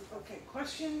 Thank you. Okay,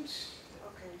 questions?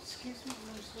 Okay, excuse me.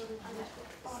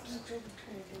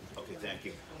 Okay, thank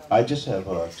you. I just have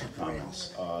 2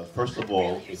 comments. First of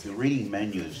all, if you're reading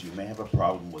menus, you may have a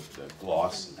problem with the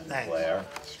gloss and the glare.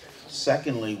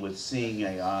 Secondly, with Seeing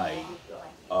AI,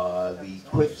 the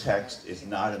quick text is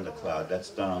not in the cloud. That's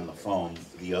done on the phone.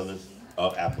 The other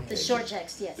applications. The short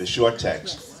text, yes. The short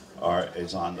text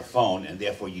is on the phone, and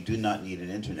therefore you do not need an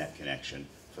internet connection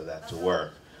for that to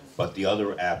work. But the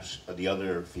other apps, the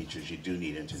other features, you do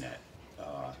need internet.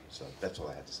 So that's all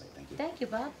I had to say. Thank you. Thank you,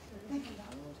 Bob. Thank you.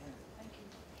 Thank you.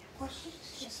 Questions?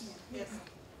 Yes, ma'am. Yes.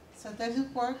 So does it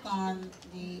work on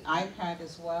the iPad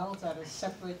as well? Is that a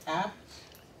separate app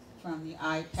from the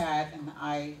iPad and the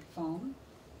iPhone?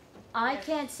 I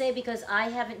can't say because I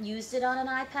haven't used it on an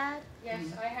iPad. Yes,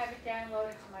 I have it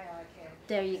downloaded to my iPad.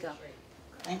 There you go.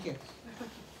 Thank you.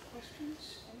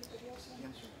 Questions? Anybody else?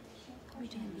 Are we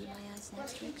doing BIS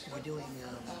next week? We're doing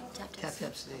Tap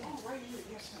Tap C. Oh, right here,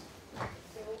 yes, ma'am.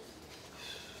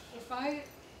 If I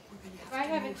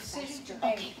have a decision to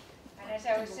make, and as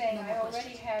I was saying, I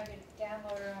already have it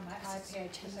downloaded on my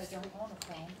iPad because I don't own a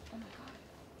phone.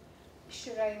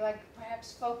 should I like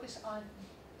perhaps focus on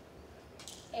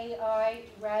AI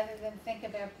rather than think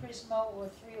about Prismo or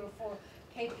 3 or 4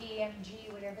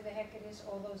 KPMG, whatever the heck it is,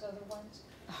 all those other ones?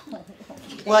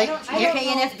 Well, I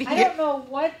don't know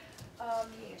what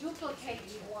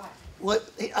duplicates what.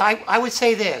 I would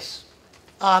say this.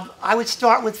 I would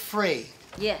start with free.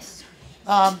 Yes.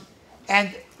 But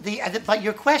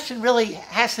your question really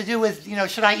has to do with,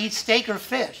 should I eat steak or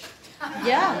fish?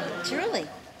 Yeah, truly.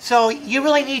 So you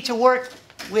really need to work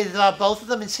with both of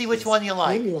them and see which one you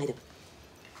like. Okay,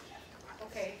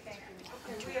 thank you.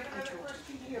 Okay, we have another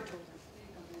question here.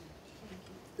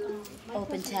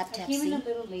 Open tap, tap, I came in a see.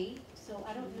 little late, so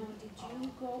I don't know, did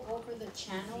you go over the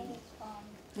channel?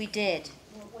 We did.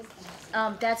 What was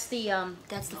that?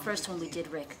 That's the first one we did,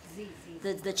 Rick.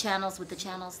 The channels with the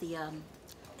channels, the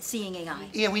Seeing AI.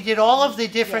 Yeah, we did all of the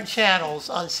different channels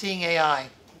on Seeing AI.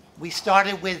 We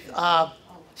started with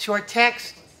short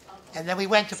text, and then we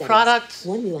went to products.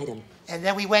 One new item. And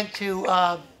then we went to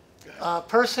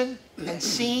person and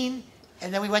scene,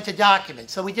 and then we went to document.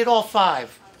 So we did all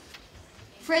 5.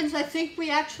 Friends, I think we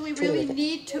actually really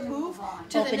need to move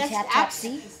to the Open next tap, app. tap,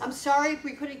 see. I'm sorry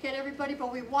we couldn't get everybody,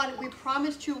 but we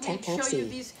promised you we'd show you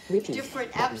these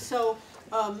different apps. So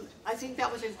I think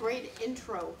that was a great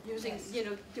intro, using,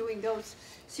 doing those,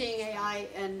 Seeing AI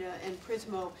and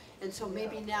Prismo. And so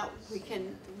maybe now we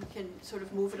can sort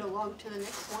of move it along to the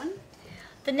next one.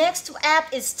 The next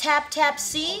app is Tap Tap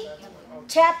See.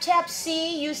 Tap Tap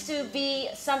See used to be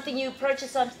something you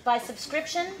purchase by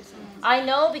subscription. I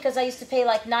know because I used to pay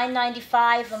like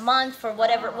 $9.95 a month for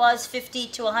whatever it was, 50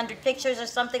 to 100 pictures or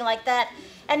something like that.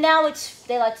 And now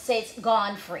they like to say it's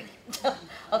gone free.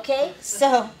 Okay,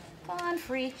 so gone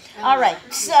free. All right,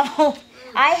 so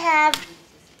I have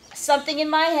something in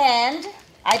my hand.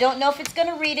 I don't know if it's going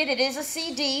to read it. It is a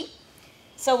CD.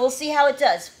 So we'll see how it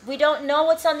does. We don't know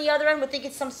what's on the other end. We think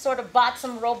it's some sort of bot,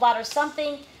 some robot or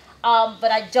something.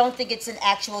 But I don't think it's an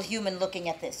actual human looking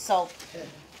at this. So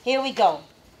here we go.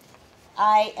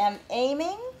 I am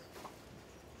aiming.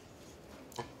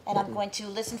 And I'm going to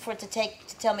listen for it to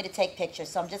tell me to take pictures.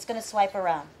 So I'm just going to swipe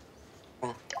around.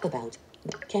 About.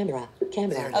 Camera.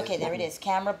 Okay, there it is.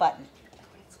 Camera button.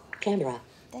 Camera.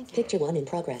 Thank you. Picture 1 in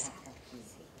progress.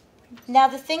 Now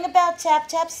the thing about Tap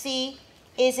Tap See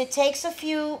is it takes a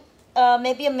few,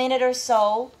 maybe a minute or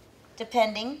so,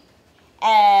 depending,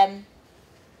 and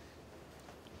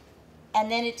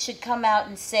then it should come out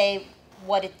and say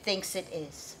what it thinks it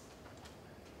is.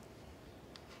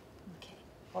 Okay.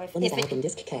 Or if album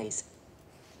disc case.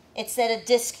 it said a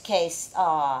disc case.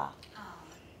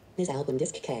 This album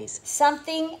disc case.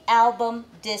 Something album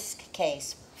disc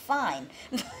case. Fine.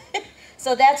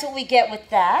 So that's what we get with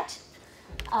that.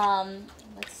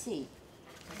 Let's see.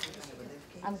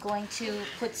 I'm going to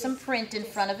put some print in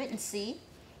front of it and see.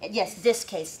 Yes, disc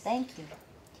case. Thank you.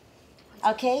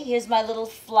 Okay, here's my little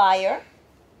flyer.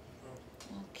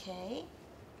 Okay.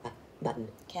 Button.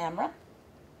 Camera.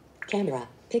 Camera.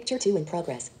 Picture 2 in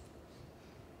progress.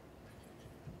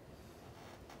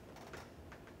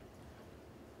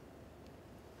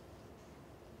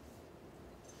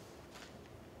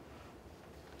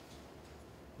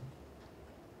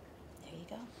 There you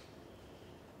go.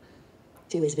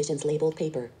 2 is Visions labeled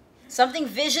paper. Something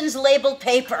Visions labeled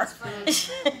paper.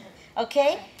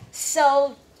 Okay?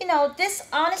 So, this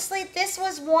honestly, this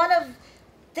was one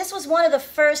of the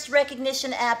first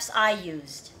recognition apps I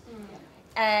used.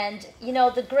 And,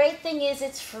 the great thing is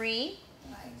it's free.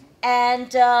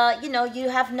 And, you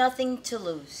have nothing to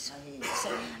lose.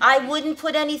 So I wouldn't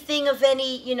put anything of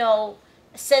any,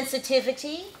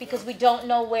 sensitivity because we don't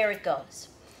know where it goes.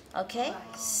 Okay?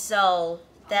 So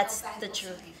that's the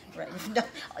truth. Right.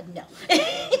 No.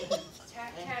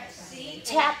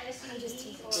 Tap,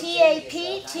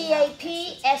 T-A-P-S-E-E.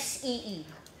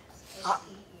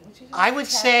 I would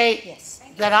say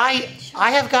that I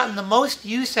have gotten the most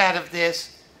use out of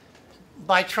this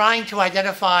by trying to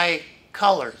identify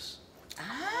colors.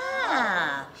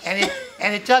 Ah.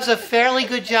 And it does a fairly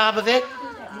good job of it.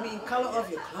 You mean color of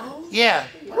your clothes? Yeah.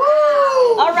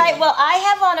 All right, well, I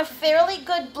have on a fairly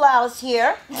good blouse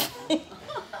here.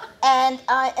 And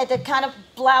it kind of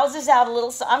blouses out a little,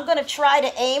 so I'm going to try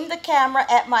to aim the camera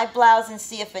at my blouse and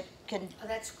see if it can. Oh,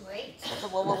 that's great.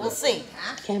 We'll see.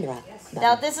 Camera.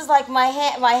 Now this is like my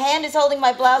hand. My hand is holding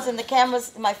my blouse, and the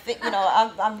camera's my.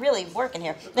 I'm really working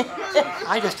here.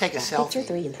 I just take a selfie. Picture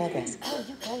 3 in progress. Oh,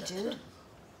 you go, dude.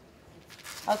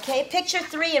 Okay, picture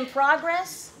 3 in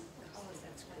progress.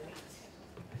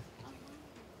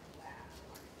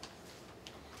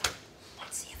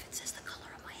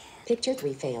 Picture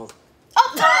 3 failed.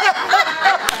 Oh.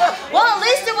 Well, at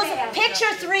least it was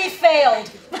picture 3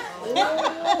 failed.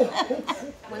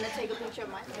 Want to take a picture of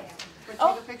my face? Or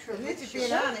Oh. take a picture of Rick's? Sure,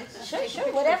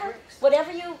 sure,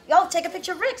 whatever you, oh, take a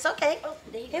picture of Rick's, okay.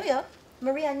 Here we go.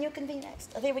 Maria, and you can be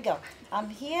next. Oh, there we go. I'm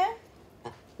here.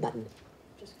 Button.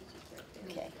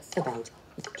 Okay. About.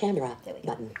 Camera. There we go.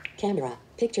 Button. Camera.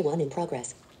 Picture 1 in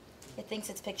progress. It thinks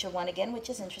it's picture 1 again, which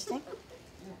is interesting.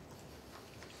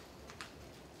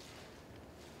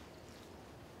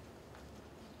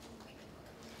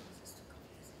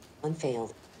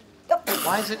 Unfailed.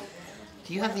 Why is it?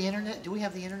 Do you have the internet? Do we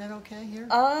have the internet okay here?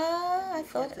 I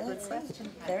thought, let's see.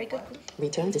 Very good.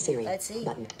 Return to Siri. Let's see.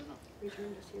 Button.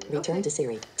 Return to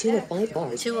Siri. 2 of 5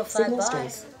 bars. 2 of 5 Signal bars.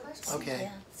 strength. Okay.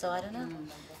 Yeah, so I don't know.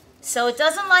 So it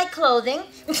doesn't like clothing.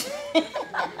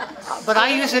 But I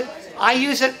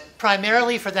use it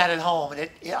primarily for that at home, and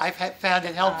I've found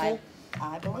it helpful.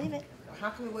 I believe it. How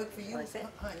can it work for you?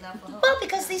 Well,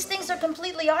 because these things are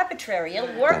completely arbitrary.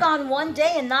 It'll work on one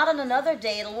day and not on another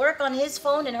day. It'll work on his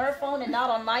phone and her phone and not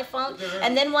on my phone.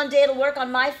 And then one day it'll work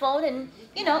on my phone and,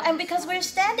 you know, and because we're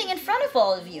standing in front of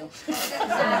all of you. So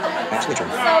that's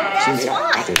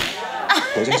why. Active.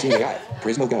 Closing CCVIP.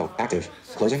 Prismo Go. Active.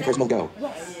 Closing Prismo Go.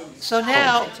 So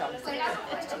now,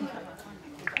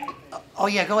 oh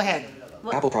yeah, go ahead.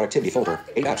 Apple Productivity Folder.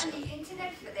 8 apps. On the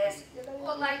internet for this,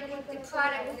 or like the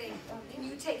product thing, can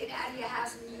you take it out of your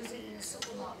house and use it in a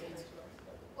supermarket?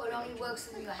 Or it only works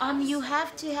in your house? You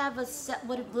have to have a,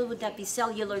 what would that be,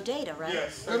 cellular data, right?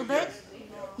 Yes. A little bit?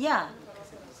 Yeah.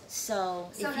 So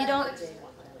if you don't,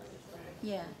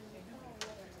 yeah.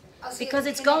 Oh, so Because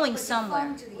you it's connect going with your somewhere.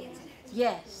 phone to the internet.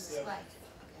 Yes. Right.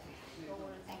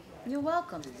 You're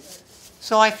welcome.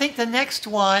 So I think the next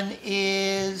one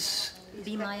is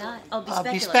Be my eye. Oh, be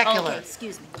Be specular. Specular. Okay,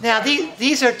 excuse me. Now,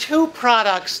 these are 2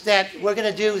 products that we're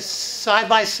going to do side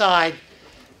by side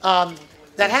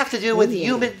that have to do with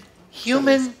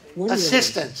human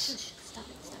assistance.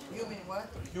 Human what?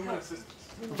 Human assistance.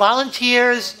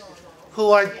 Volunteers who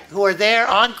are there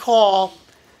on call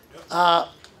to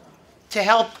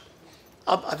help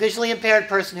a visually impaired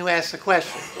person who asks a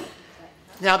question.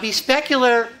 Now, Be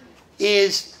Specular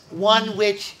is one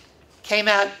which came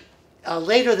out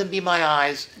later than Be My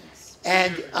Eyes,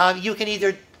 and you can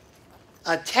either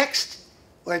text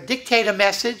or dictate a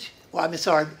message, or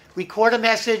record a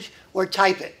message or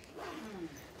type it.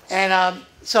 And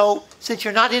so since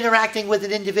you're not interacting with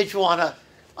an individual on an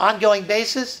ongoing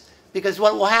basis, because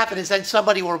what will happen is then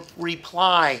somebody will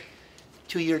reply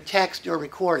to your text or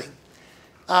recording.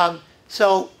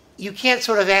 So you can't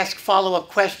sort of ask follow-up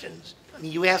questions. I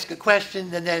mean, you ask a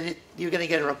question and then you're going to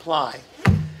get a reply.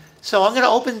 So I'm going to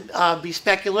open Be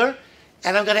Specular,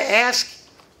 and I'm going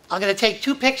to take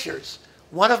 2 pictures,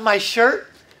 one of my shirt,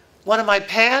 one of my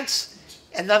pants,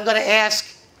 and I'm going to ask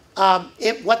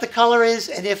what the color is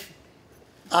and if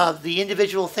the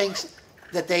individual thinks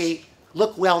that they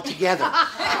look well together.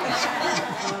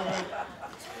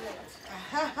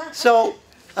 So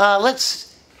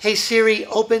hey Siri,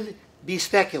 open Be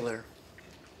Specular.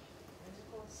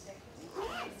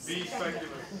 Be Specular.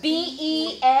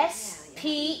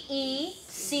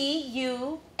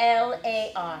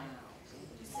 B-E-S-P-E-C-U-L-A-R.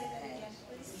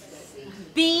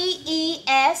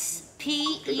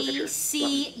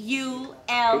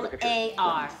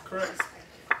 B-E-S-P-E-C-U-L-A-R. Correct.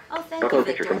 Oh, thank you,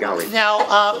 Victor.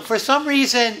 Now, for some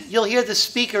reason, you'll hear the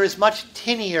speaker is much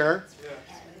tinnier.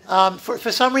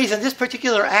 For some reason, this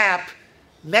particular app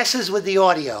messes with the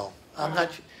audio.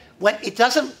 It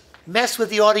doesn't mess with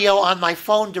the audio on my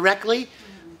phone directly,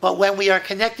 but when we are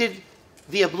connected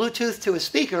via Bluetooth to a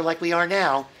speaker like we are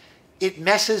now, it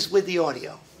messes with the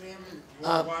audio.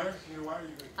 We're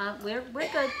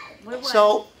good. We're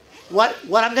So what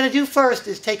I'm going to do first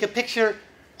is take a picture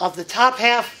of the top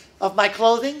half of my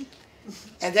clothing,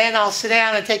 and then I'll sit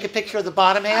down and take a picture of the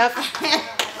bottom half.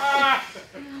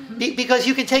 Because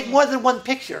you can take more than one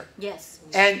picture. Yes.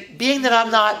 And being that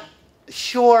I'm not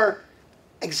sure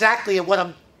exactly of what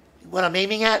I'm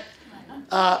aiming at,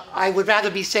 I would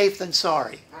rather be safe than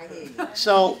sorry.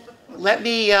 So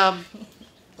I'm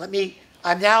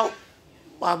now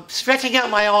stretching out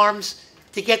my arms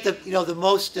to get the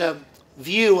most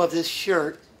view of this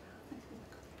shirt.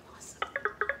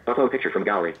 Upload picture from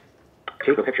gallery.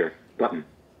 Take a picture. Button.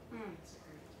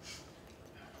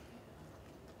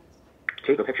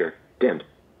 Take a picture. Dimmed.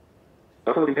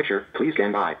 Uploading picture. Please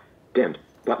stand by. Dimmed.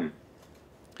 Button.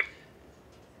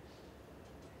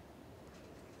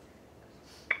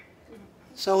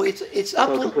 So it's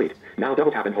Upload complete. Now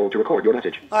double tap and hold to record your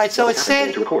message. All right, so Double it tap and hold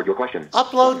said to record your question.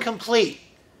 upload complete.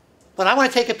 But I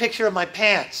want to take a picture of my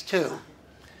pants too.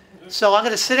 So I'm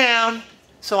going to sit down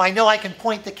so I know I can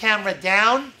point the camera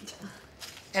down,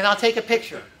 and I'll take a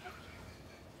picture.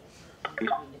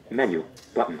 Menu.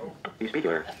 Button. Be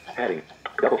Specular. Heading.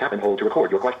 Double tap and hold to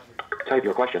record your question. Type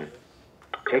your question.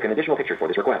 Take an additional picture for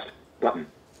this request. Button.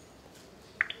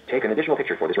 Take an additional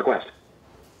picture for this request.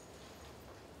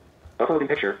 Uploading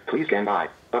picture. Please stand by.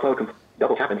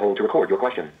 Double tap and hold to record your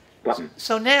question. Button.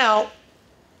 So now,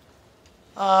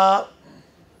 I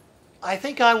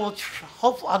think I will,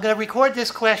 I'm going to record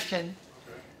this question,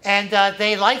 and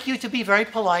they like you to be very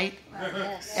polite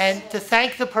and to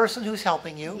thank the person who's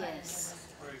helping you. Yes.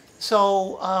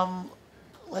 So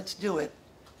let's do it.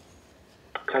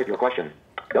 Type your question.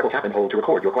 Double tap and hold to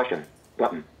record your question.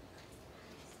 Button.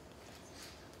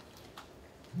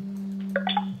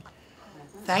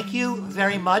 Thank you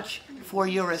very much for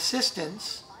your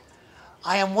assistance.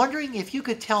 I am wondering if you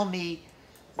could tell me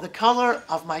the color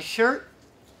of my shirt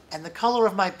and the color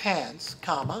of my pants,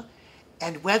 comma,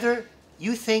 and whether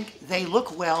you think they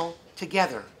look well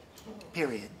together,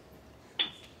 period.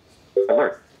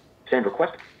 Alert. Send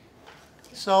request.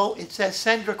 So it says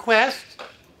send request.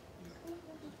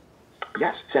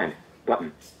 Yes, send.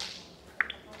 Button.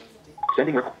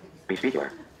 Sending request. Be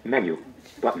speaker. Menu.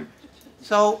 Button.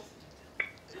 So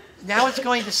now it's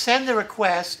going to send the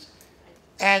request,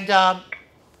 and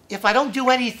if I don't do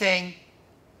anything,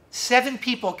 7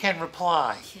 people can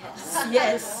reply. Yes.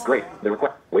 Yes. Great. The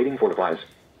request. Waiting for replies.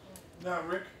 Now,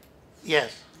 Rick,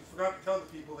 Yes. you forgot to tell the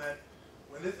people that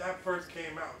when this app first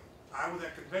came out, I was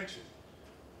at convention,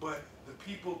 but the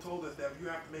people told us that you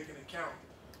have to make an account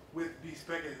with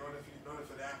BSpec in order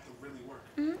for the app to really work.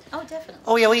 Mm-hmm. Oh, definitely.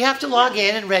 Oh yeah, we have to log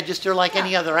in and register like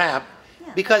any other app,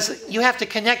 because you have to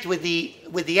connect with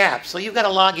the app. So you've got to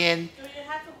log in. Do you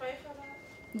have to pay for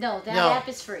that? No, that No. app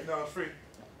is free. No, it's free.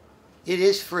 It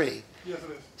is free. Yes,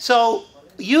 it is. So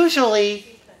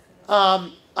usually,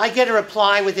 I get a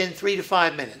reply within 3 to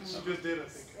 5 minutes. You just did, I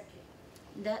think.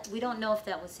 That we don't know if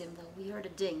that was him though. We heard a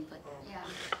ding, but yeah.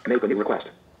 Make a new request.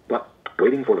 But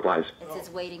waiting for replies. It says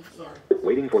waiting for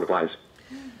Waiting for replies.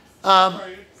 So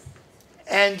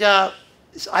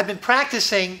I've been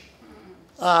practicing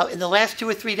in the last 2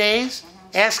 or 3 days,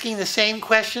 asking the same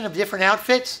question of different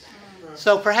outfits.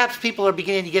 So perhaps people are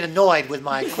beginning to get annoyed with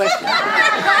my question.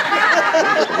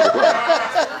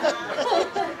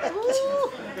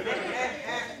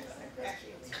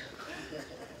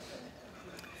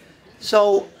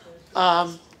 So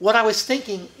what I was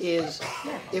thinking is,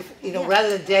 if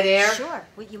rather than dead air, Sure.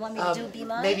 You want me to do Be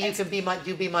My maybe you Eyes? can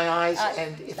be my eyes,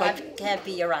 and if I can't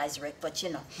be your eyes, Rick, but you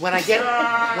know. when I get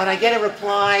a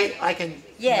reply, I can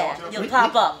You'll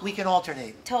pop up. We can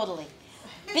alternate. Totally.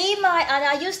 And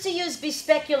I used to use Be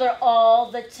Specular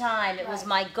all the time. It was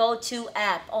my go-to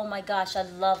app. Oh my gosh, I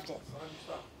loved it.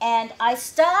 And I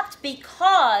stopped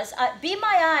because Be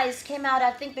My Eyes came out,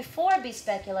 I think, before Be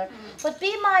Specular. But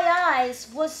Be My Eyes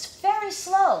was very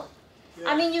slow.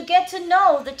 I mean, you get to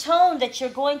know the tone that you're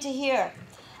going to hear.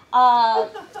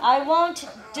 I won't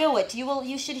do it.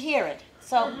 You should hear it.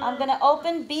 So I'm going to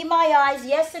open Be My Eyes.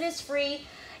 Yes, it is free.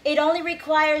 It only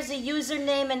requires a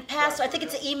username and password. I think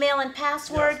it's an email and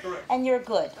password, and you're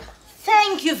good.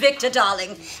 Thank you, Victor,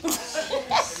 darling.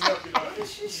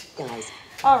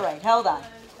 All right, hold on.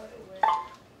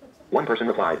 One person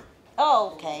replied.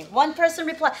 Okay, one person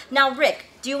replied. Now, Rick,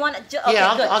 do you want to? Okay,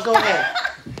 Yeah, good. I'll go ahead.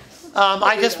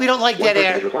 We don't like dead One person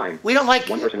air. is replying. We don't like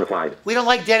One person replied. we don't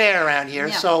like dead air around here.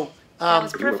 Yeah. So That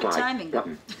was perfect timing.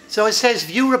 Button. so it says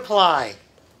view reply.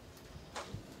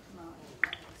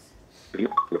 View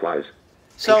replies.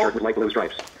 So- Shirt with light blue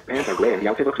stripes. Pants are gray and the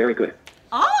outfit looks very good.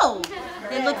 Oh,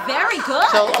 they look very good.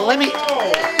 So let me.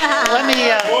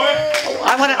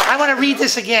 I want to read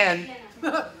this again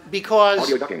because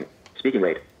Audio ducking. Speaking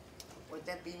rate.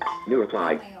 New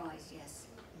reply.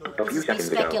 A few Be seconds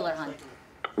ago. Specular, hon.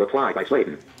 Reply by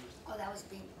Sladen.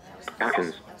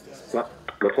 Actions.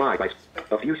 Reply by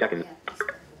a few seconds.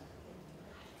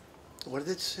 what did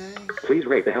it say? Please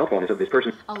rate the helpfulness of this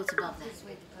person. Oh, it's above that.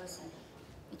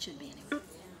 It should be anyway.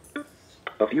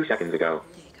 A few seconds ago.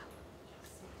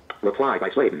 Reply by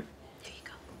Sladen.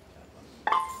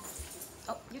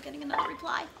 Oh, you're getting another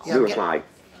reply. Yeah, New I'm get- reply.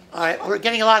 All right, we're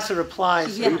getting lots of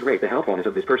replies. Yeah. Please rate the helpfulness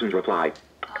of this person's reply.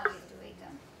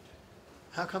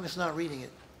 How come it's not reading it?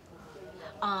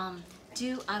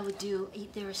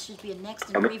 There should be a next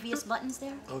and previous buttons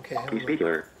there. Okay. Be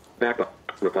speaker. Back up.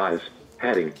 Replies.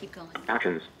 Heading. Keep going.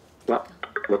 Actions.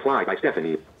 Reply by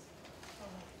Stephanie.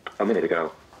 A minute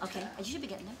ago. Okay, you should be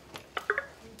getting it.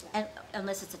 And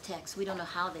unless it's a text, we don't know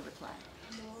how they reply.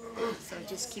 So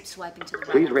just keep swiping to the right.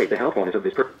 Please rate the helpfulness of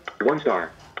this person. 1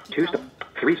 star. 2 star.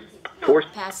 3 4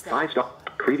 Past that. 5 star.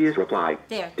 Previous reply.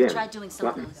 There, Dim. try doing some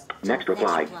of Button. those. Next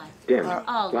reply. reply. Dim.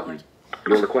 Oh, Button. Lord.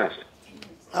 Your request.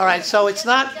 All right, so it's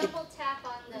not. Double tap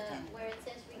on the, where it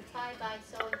says reply by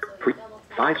so-and-so, Pre- double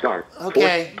 5 stars.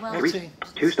 Okay, 4, we'll 3, see.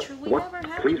 2 stars. 1.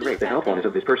 Please rate the helpfulness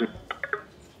of this person.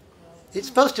 It's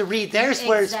supposed to read. There's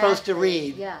where it's supposed to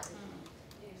read. Yeah.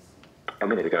 A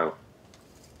minute ago.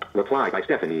 Reply by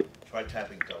Stephanie. Try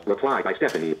tapping go. Reply by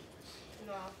Stephanie.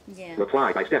 Yeah.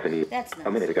 Reply by Stephanie. That's nice.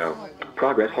 A minute ago.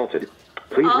 Progress halted.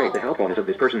 Please rate the helpfulness of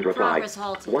this person's reply. Progress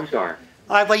halted. 1 star.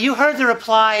 All right, well, you heard the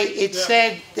reply. It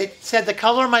said the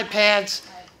color of my pants,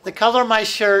 the color of my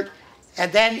shirt,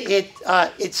 and then it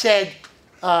said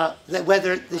that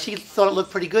whether she thought it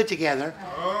looked pretty good together.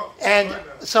 And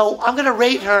so I'm going to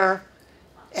rate her,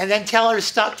 and then tell her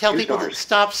to tell 2 people to stars.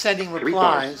 stop sending 3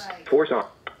 replies. stars. 4 stars.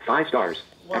 5 stars.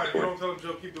 Why? You Excellent. don't tell them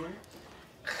Joe keep doing it?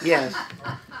 Yes,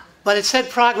 but it said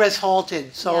progress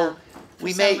halted, so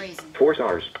we may. 4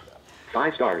 stars.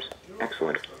 5 stars.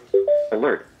 Excellent.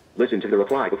 Alert. Listen to the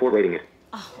reply before rating it.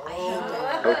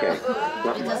 Okay. It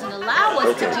doesn't allow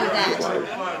us to do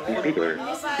that. The speaker.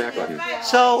 Back button.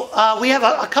 So we have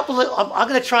a couple of. I'm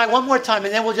going to try one more time,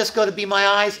 and then we'll just go to Be My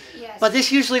Eyes. But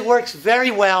this usually works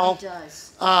very well. It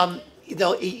does. You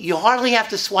know, you hardly have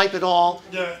to swipe at all.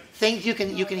 Yeah. Things you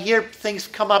can hear things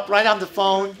come up right on the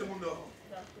phone.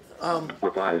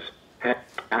 Replies.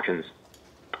 Actions.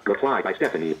 Reply by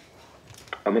Stephanie.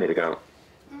 A minute ago.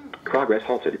 Progress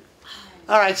halted.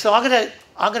 All right, so I'm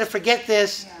gonna forget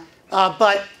this,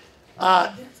 but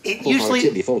it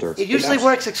usually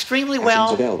works extremely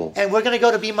well, and we're gonna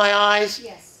go to Be My Eyes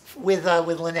with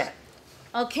Lynnette.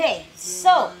 Okay,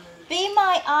 so Be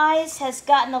My Eyes has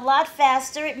gotten a lot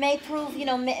faster. It may prove,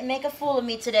 make a fool of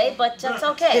me today, but that's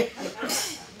okay.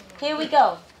 Here we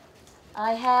go.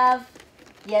 I have,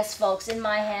 yes, folks, in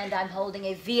my hand I'm holding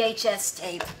a VHS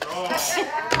tape.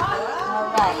 All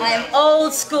right, I am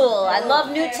old school. I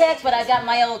love new tech, but I got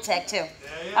my old tech too.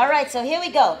 All right, so here we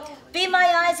go. Be My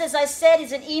Eyes, as I said,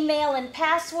 is an email and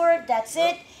password. That's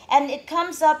it. And it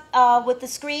comes up with the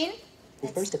screen. The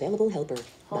first available helper.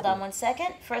 Hold on one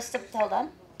second. Hold on.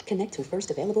 Connect to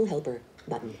first available helper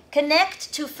button.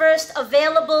 Connect to first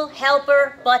available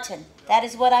helper button. That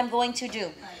is what I'm going to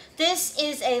do. This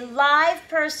is a live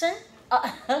person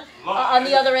on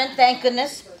the other end, thank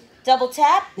goodness. Double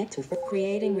tap. Connect to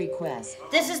creating request.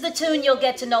 This is the tune you'll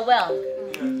get to know well.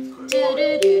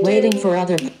 Waiting for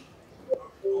other.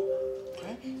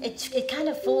 It kind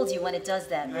of fools you when it does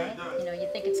that, right? You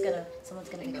think someone's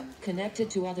gonna go.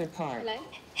 Connected to other part.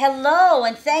 Hello,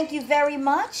 and thank you very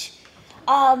much.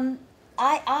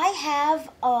 I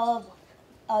have a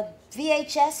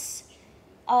VHS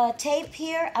tape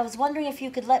here. I was wondering if you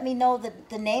could let me know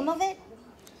the name of it.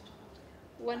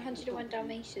 101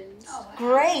 Dalmatians.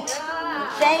 Great.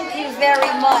 Thank you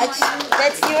very much.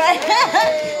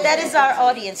 That is our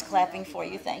audience clapping for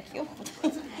you. Thank you.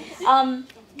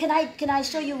 Can I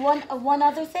show you one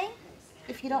other thing,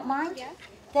 if you don't mind? Yeah.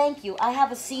 Thank you. I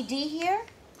have a CD here.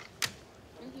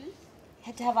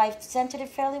 Have I centered it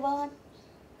fairly well?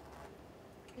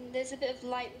 There's a bit of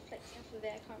light reflecting off of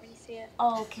it. I can't really see it.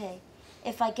 Oh, okay.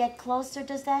 If I get closer,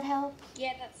 does that help?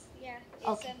 Yeah, It's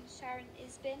Okay. Sharon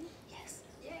Isbin. Yes.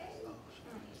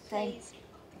 Plays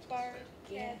Baroque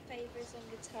favorites on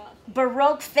guitar.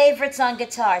 Baroque favorites on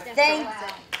guitar.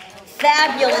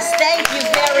 Fabulous. Thank you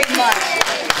very much.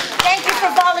 Thank you for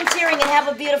volunteering and have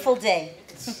a beautiful day.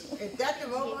 Is that the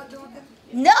robot doing it?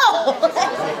 No,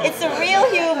 it's a real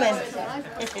human.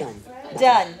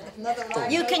 Done.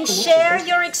 You can share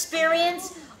your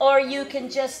experience, or you can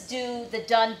just do the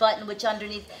done button, which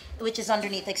is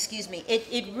underneath. Excuse me.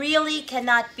 It really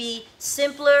cannot be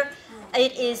simpler.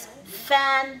 It is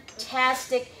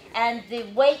fantastic, and the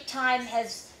wait time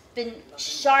has been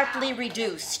sharply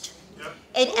reduced.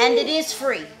 And it is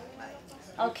free.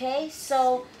 Okay,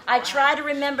 so I try to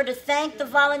remember to thank the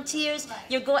volunteers.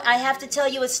 I have to tell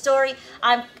you a story.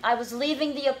 I was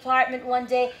leaving the apartment one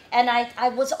day, and I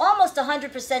was almost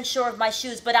 100% sure of my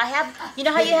shoes, but you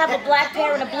know how you have a black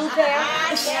pair and a blue pair?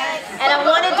 And I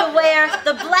wanted to wear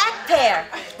the black pair.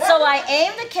 So I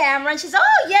aimed the camera, and she said,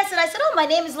 oh, yes. And I said, oh, my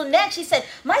name is Lynnette. She said,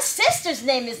 my sister's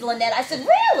name is Lynnette. I said,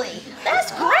 really?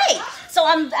 That's great. So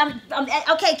I'm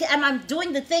okay, and I'm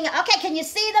doing the thing. Okay, can you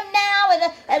see them now?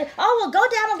 And oh, we'll go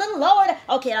down a little lower.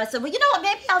 Okay, and I said, well, you know what?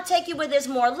 Maybe I'll take you where there's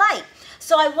more light.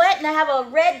 So I went, and I have a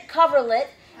red coverlet,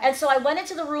 and so I went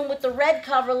into the room with the red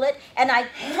coverlet, and I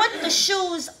put the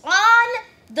shoes on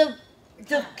the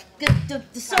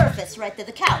surface right there,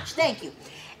 the couch. Thank you.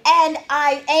 And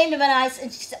I aimed them, and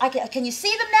she said, can you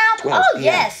see them now? 12, oh,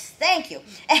 yes, thank you.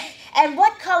 And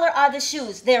what color are the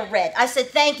shoes? They're red. I said,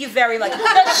 thank you very much.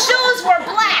 The shoes were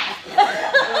black.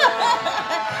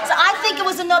 So I think it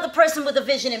was another person with a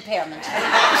vision impairment.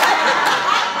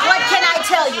 What can I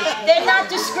tell you? They're not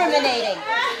discriminating.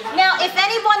 Now, if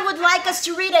anyone would like us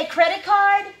to read a credit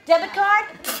card, debit card?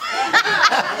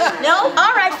 No?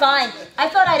 All right, fine. I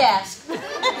thought I'd ask. I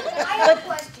have a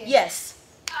question. Yes.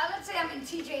 Let's say I'm in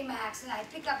TJ Maxx and I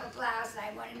pick up a blouse and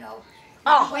I want to know.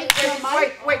 Oh, Wait.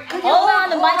 Could you hold on,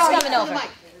 the mic's hold on. coming over.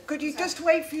 Could you just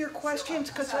wait for your questions,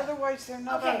 because otherwise they're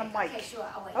not on the mic. Okay, sure,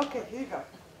 I'll wait. Okay, here you go.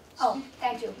 Oh,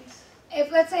 thank you.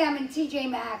 If, let's say I'm in TJ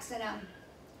Maxx and I'm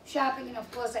shopping, and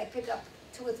of course I pick up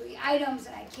 2 or 3 items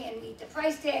and I can't read the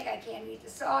price tag, I can't read the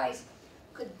size,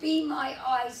 could Be My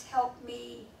Eyes help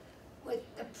me with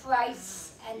the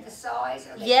price and the size?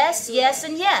 Yes, yes,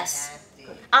 and yes.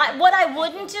 What I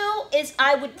wouldn't do is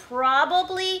I would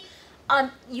probably,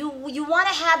 you want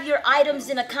to have your items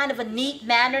in a kind of a neat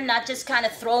manner, not just kind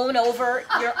of thrown over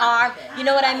your arm. You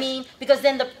know what I mean? Because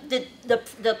then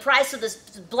the price of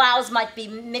the blouse might be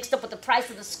mixed up with the price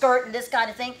of the skirt and this kind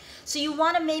of thing. So you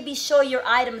want to maybe show your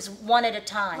items one at a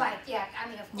time. Right, yeah, I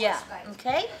mean, of course, Yeah, right.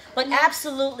 okay? But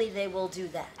absolutely they will do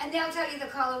that. And they'll tell you the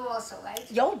color also, right?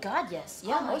 Oh, God, yes.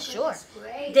 Yeah, my sure. goodness,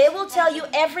 great. They will tell you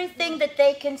everything that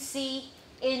they can see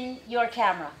in your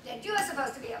camera. That you are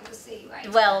supposed to be able to see,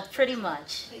 right? Well, pretty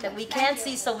much. Pretty That much. we Thank can't you.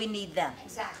 see, so we need them.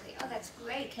 Exactly. Oh, that's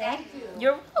great. Okay? Thank you.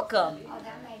 You're welcome. Oh,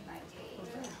 that made my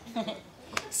day.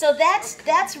 So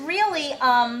that's really,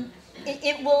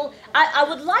 it will, I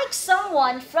would like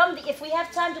someone from the, if we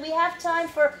have time, do we have time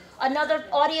for another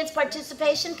audience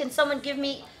participation? Can someone give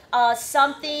me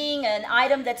something, an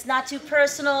item that's not too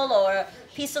personal, or a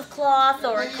piece of cloth,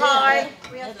 or a card?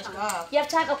 We have time. You have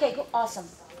time? Okay, go, awesome.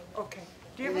 Okay.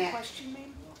 Do you have a question,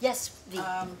 ma'am? Yes, V.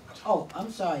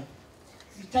 I'm sorry.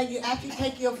 You actually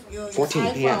take your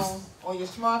 14 p.m. iPhone or your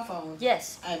smartphone.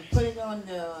 Yes. And put it on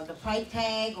the price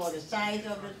tag or the size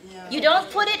of it. You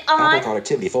don't put it Apple on,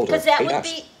 productivity folder. because that 8 would apps.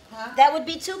 be, that would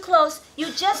be too close.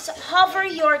 You just hover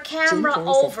your camera Jim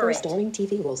Carrey said over it. starring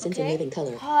TV roles sent in living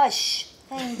color. Hush.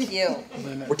 Thank you.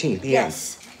 14 p.m.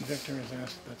 Yes. Victor has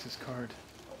asked, that's his card.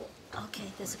 Okay,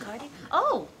 there's a card here?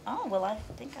 Oh, well, I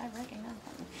think I recognize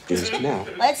that. Just now.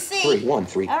 Let's see.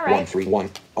 313131.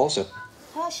 Also.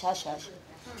 Hush, hush, hush.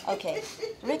 Okay.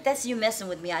 Rick, that's you messing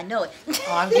with me. I know it.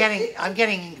 Oh, I'm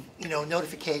getting,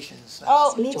 notifications.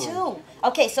 Oh, me too.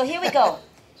 Okay, so here we go.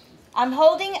 I'm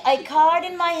holding a card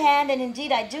in my hand, and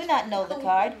indeed I do not know the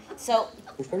card. So,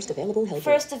 First available helper.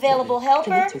 first available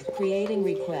helper. Connect to creating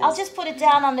request. I'll just put it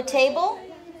down on the table.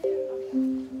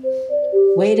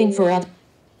 Waiting for other.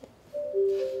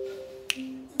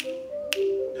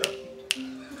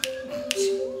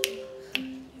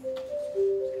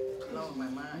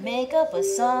 Make up a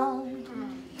song.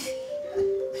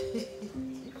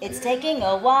 It's taking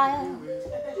a while.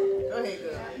 Go ahead,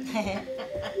 girl.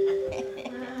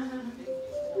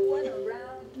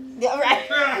 Yeah, right.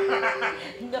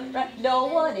 No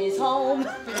one is home.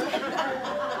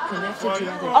 Connected to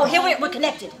other. Oh, here we're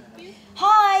connected.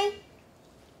 Hi.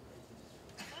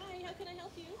 Hi, how can I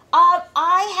help you?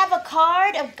 I have a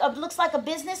card. Looks like a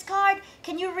business card.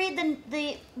 Can you read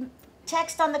the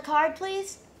text on the card,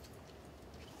 please?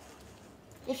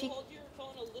 If you hold your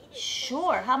phone a little bit.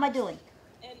 Sure. How am I doing?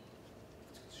 And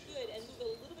good, and move a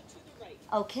little bit to the right.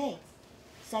 Okay.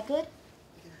 Is that good?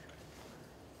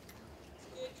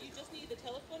 Good. Do you just need the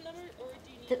telephone number, or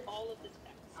do you need all of the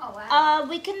text? Oh, wow.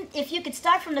 We can. If you could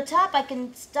start from the top, I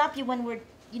can stop you when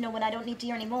when I don't need to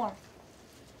hear anymore.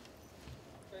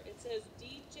 It says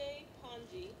DJ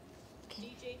Ponji,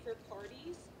 DJ for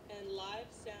parties and live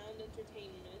sound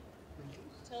entertainment.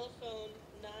 Telephone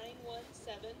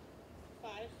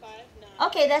 917-559.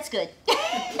 Okay, that's good.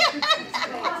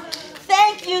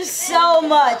 Thank you so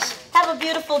much. Have a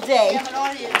beautiful day. We have an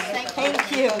audience.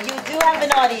 Thank you. You do have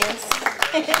an audience.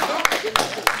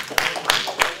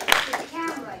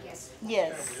 Camera, I guess.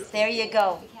 Yes, there you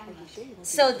go.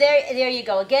 So there you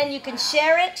go. Again, you can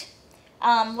share it.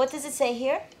 What does it say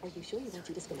here? Are you sure you want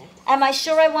to disconnect? Am I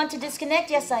sure I want to disconnect?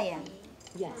 Yes, I am.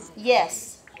 Yes.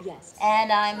 Yes. Yes.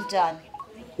 And I'm done.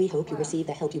 We hope you received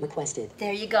the help you requested.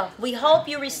 There you go. We hope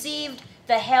you received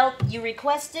the help you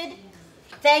requested.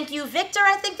 Thank you, Victor,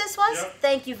 I think this was? Yep.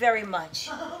 Thank you very much.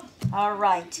 All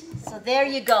right. So there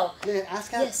you go.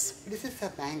 Yes. This is a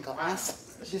bangle.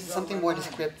 Ask this is something more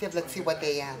descriptive. Let's see what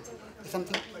they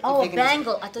something. Oh, a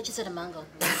bangle. I thought you said a mango.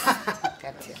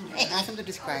 That's it. Ask them to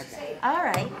describe that. All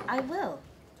right, I will.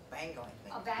 Bangle.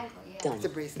 A bangle, yeah. Done. It's a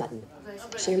bracelet.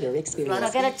 Button. Share your experience.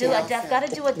 I've got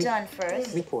to do a done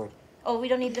first. Report. Oh, we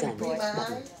don't need the Done. report.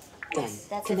 Button. Done.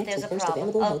 That's Connect if there's to a first problem.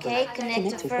 available helper. Okay,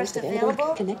 connect to first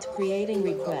available. Connect to creating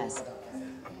request.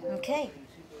 Okay.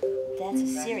 That's a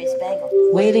serious bangle.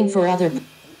 Waiting for other.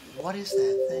 What is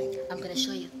that thing? I'm going to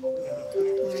show you.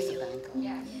 It's just a bangle.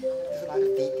 Yeah. There's a lot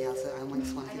of details, so I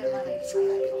just want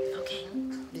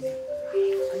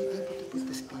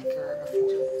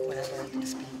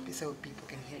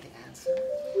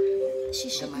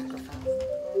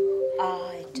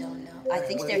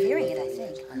think they're hearing it, I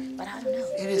think. But I don't know.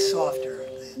 It is softer.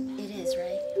 It is,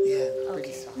 right? Yeah,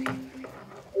 pretty soft.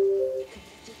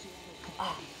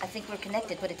 Oh, I think we're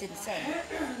connected, but it didn't say.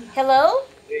 Hello?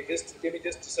 Hey, give me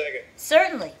just a second.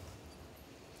 Certainly.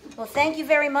 Well, thank you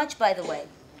very much, by the way.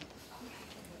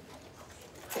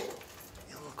 A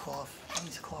little cough.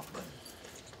 Needs a cough button.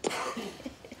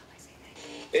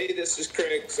 Hey, this is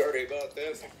Craig. Sorry about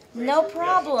that. No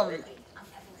problem.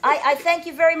 I thank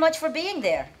you very much for being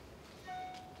there.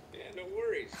 Yeah, no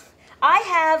worries. I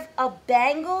have a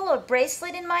bangle or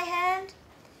bracelet in my hand.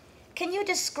 Can you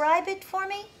describe it for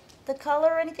me? The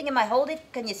color or anything? Am I holding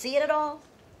it? Can you see it at all?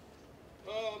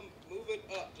 Move it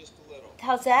up just a little.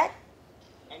 How's that?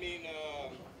 I mean,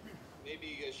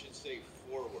 maybe I should say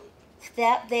forward.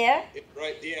 That there?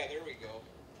 Right, yeah, there we go.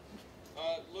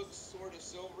 It looks sort of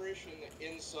silverish in the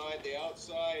inside. The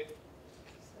outside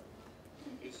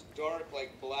is dark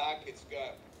like black. It's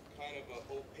got kind of a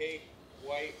opaque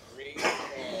white ring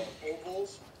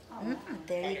ovals.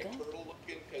 There you go. Kind of turtle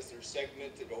looking because they're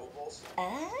segmented ovals.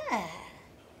 Ah.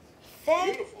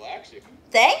 Beautiful, actually.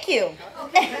 Thank you.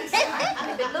 I've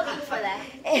been looking for that.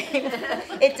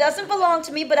 It doesn't belong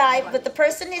to me, but the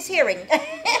person is hearing.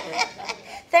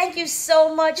 Thank you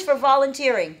so much for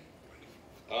volunteering.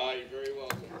 You're very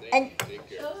welcome. And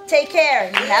Thank you. Take care. Take care.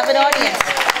 You have an audience.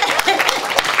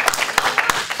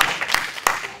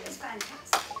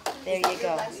 There you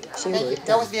go.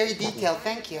 That was very detailed.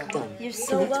 Thank you. You're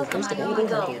so welcome. Here you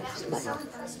go.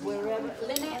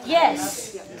 Lynnette?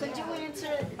 Yes. Could you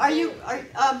answer?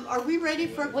 Are we ready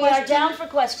for questions? We are down for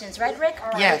questions, right, Rick?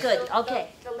 Yes. Good. Okay.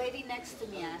 The lady next to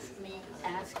me asked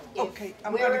Okay,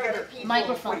 I'm where gonna are get the her. people?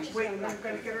 Microphone. Wait, I'm gonna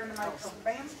get her in the microphone.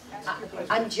 Ma'am, ask your question.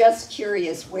 I'm just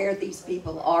curious where these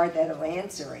people are that are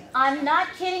answering. I'm not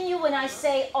kidding you when I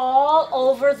say all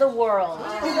over the world.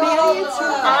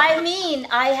 I mean,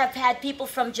 I have had people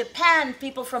from Japan,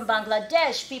 people from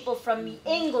Bangladesh, people from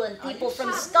England, people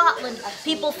from Scotland,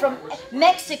 people from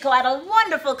Mexico. I had a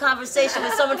wonderful conversation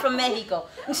with someone from Mexico.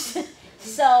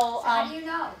 So, How do you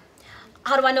know?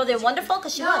 how do I know they're wonderful?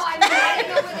 Because she No, was. I mean, I don't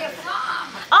know where they're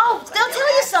from. Oh, they'll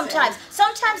tell you sometimes.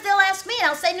 Sometimes they'll ask me and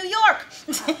I'll say New York.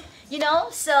 You know,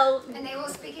 so. And they all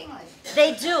speak English.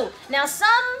 They do. Now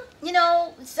some, you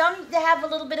know, some they have a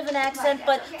little bit of an accent,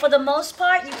 but for the most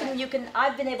part, you can.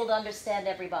 I've been able to understand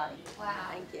everybody. Wow.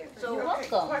 Thank you. So Okay,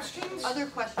 welcome. questions? Other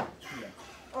questions?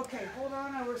 Okay, hold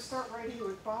on, I will start right here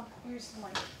with Bob. Here's the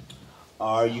mic.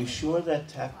 Are you sure that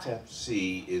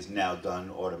Tap-Tap-See is now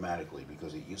done automatically?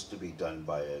 Because it used to be done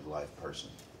by a live person.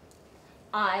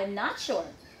 I'm not sure.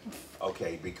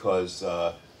 Okay, because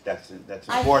that's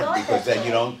I important, thought because that's then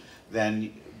you don't,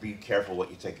 then be careful what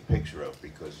you take a picture of,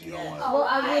 because you don't want to. Well,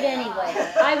 I would anyway.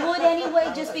 I would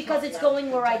anyway, just because it's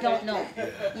going where I don't know.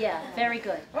 Yeah, very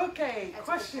good. Okay,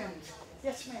 questions?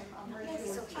 Yes, ma'am, I'm ready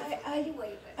to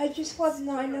I just want to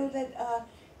know, I know that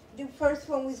the first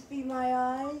one was Be My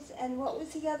Eyes, and what was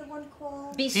the other one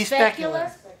called? Be specular.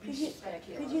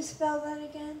 Could you spell that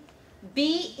again?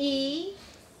 BESPECULAR.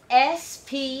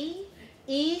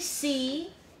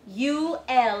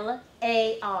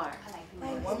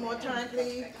 One more time,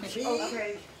 please.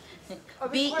 Okay.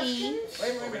 Other BE. questions?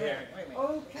 Wait.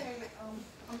 Okay,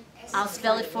 I'll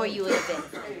spell it for you in a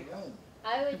bit.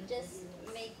 I would just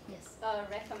make a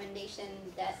recommendation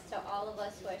that to all of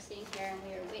us who are sitting here and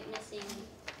we are witnessing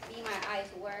Be My Eyes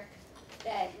work,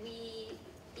 that we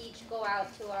each go out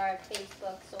to our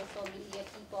Facebook, social media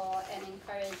people and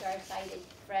encourage our sighted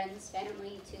friends,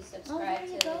 family to subscribe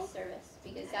to this service,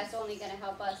 because that's only going to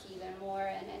help us even more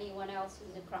and anyone else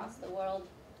who's across the world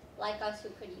like us who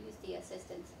could use the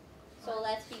assistance. So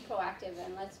let's be proactive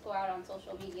and let's go out on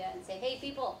social media and say, hey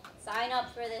people, sign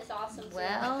up for this awesome service.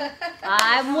 Well,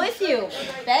 I'm with you.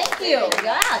 Thank you.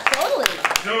 Yeah, totally.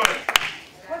 Do it.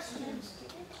 questions?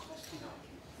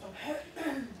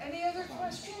 Any other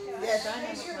questions? Yes, I have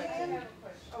Raise a your question. hand.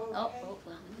 Oh, well.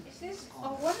 Is this,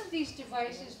 one of these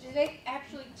devices, do they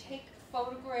actually take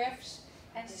photographs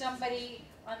and somebody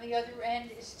on the other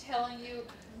end is telling you,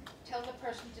 tell the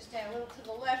person to stand a little to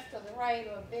the left or the right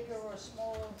or bigger or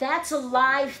smaller? That's a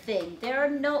live thing. There are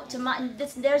no,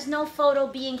 there's no photo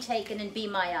being taken in Be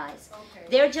My Eyes. Okay.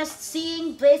 They're just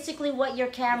seeing basically what your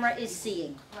camera is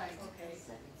seeing. Right, okay.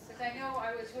 Because I know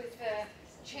I was with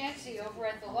Chancey over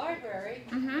at the library,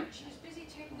 Mhm. and she was busy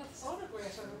taking a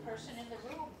photograph of a person in the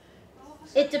room. All of a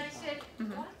sudden I said,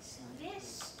 what's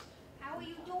this? How are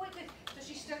you doing this?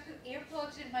 So she stuck the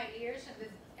earplugs in my ears and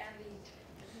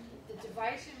the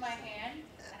device in my hand,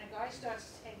 and a guy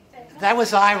starts saying, That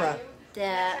was Ira.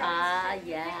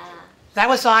 Yeah. That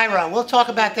was Ira. We'll talk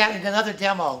about that in another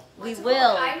demo. We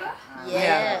will. Ira?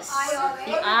 Yes. IRA?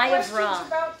 The Eye of Ra. Questions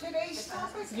about today's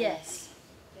topic? Yes.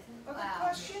 Other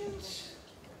questions?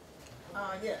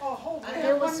 Yeah. Oh, hold on.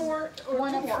 There One was more or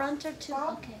one two up more? front or two?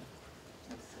 Bob? Okay.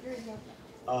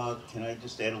 Can I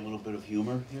just add a little bit of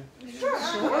humor here?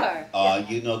 Sure.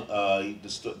 You know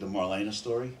the Marlena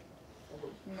story?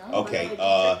 No. Okay,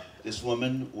 this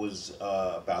woman was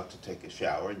about to take a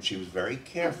shower and she was very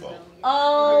careful.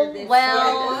 Oh,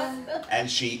 well. And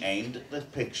she aimed the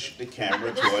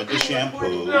camera toward the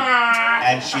shampoo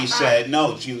and she said,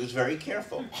 no, she was very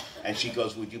careful. And she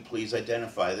goes, would you please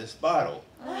identify this bottle?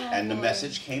 And the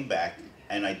message came back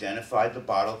and identified the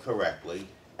bottle correctly,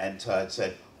 and Todd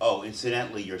said, oh,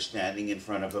 incidentally, you're standing in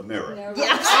front of a mirror.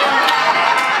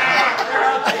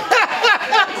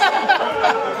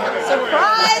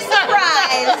 Surprise,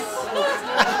 surprise.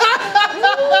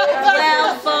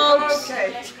 Well,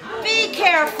 folks, be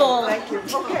careful. Thank you.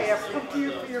 Okay, I've come to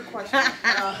you for your question.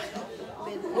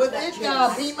 Would it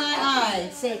Be My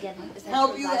Eyes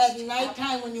help you at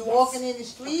nighttime when you're walking in the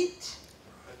street?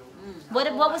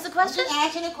 What was the question?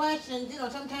 I'm just asking a question. You know,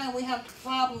 sometimes we have a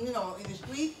problem, you know, in the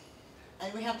street,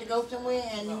 and we have to go somewhere,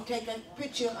 and you take a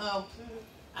picture of,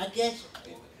 I guess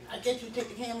you take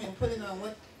the camera and put it on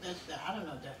what, I don't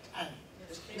know,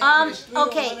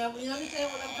 okay. You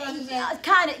understand what I'm trying to say?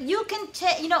 Kind of. You can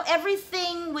take,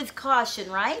 everything with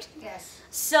caution, right? Yes.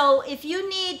 So if you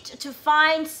need to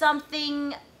find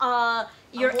something,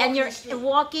 you're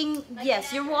walking,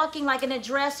 yes, you're walking like an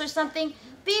address or something,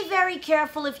 be very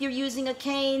careful if you're using a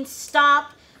cane.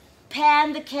 Stop,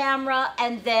 pan the camera,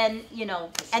 and then,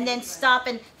 stop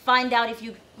and find out if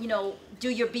you do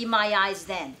your Be My Eyes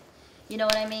then. You know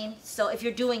what I mean? So if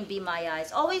you're doing Be My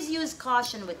Eyes, always use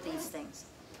caution with these things.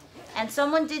 And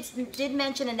someone did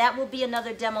mention, and that will be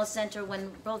another demo center when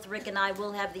both Rick and I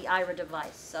will have the IRA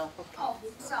device. So. Oh,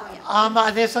 sorry.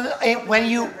 When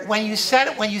you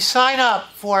sign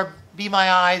up for Be My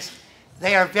Eyes,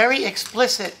 they are very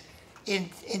explicit in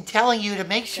telling you to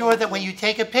make sure that when you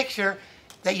take a picture,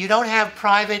 that you don't have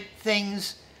private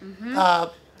things, in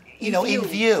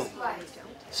view. Right.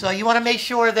 So you want to make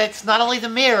sure that it's not only the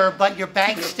mirror, but your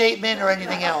bank statement or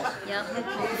anything else. Yep.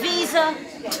 Visa.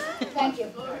 Thank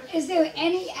you. Is there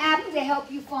any app to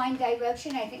help you find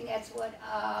direction? I think that's what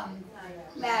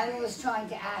Madeline was trying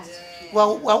to ask.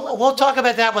 Well, we'll talk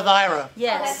about that with Ira.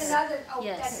 Yes. That's another.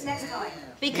 Yes. That's next time.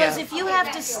 Because Yeah. if you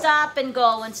have to stop and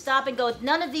go,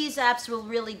 none of these apps will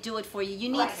really do it for you. You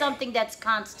need something that's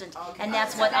constant, and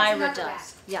that's what That's IRA another does. app.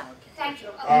 Yeah. Thank you.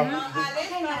 Do we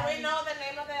know the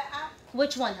name of that app?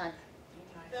 Which one, hon?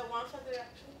 The one for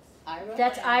directions?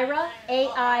 That's IRA,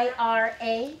 AIRA.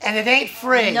 And it ain't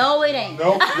free. No, it ain't.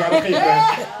 Nope, you gotta pay for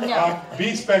that. No.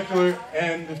 Be Specular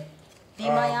and Be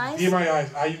My Eyes? Be My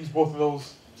Eyes. I use both of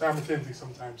those simultaneously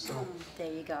sometimes. So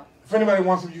There you go. if anybody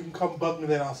wants them, you can come bug me,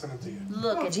 then I'll send them to you.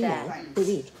 Look at that. The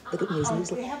week, the good news We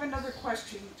newsletter. have another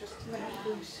question, just a minute,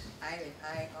 please.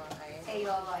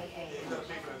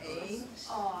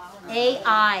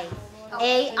 AI. AIRA.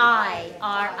 AIRA.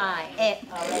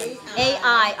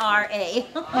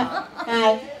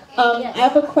 Hi. I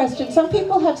have a question. Some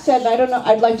people have said, and I don't know,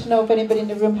 I'd like to know if anybody in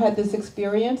the room had this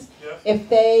experience, if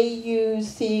they use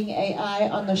Seeing AI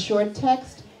on the short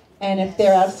text, and if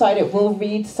they're outside, it will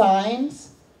read signs.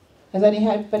 Has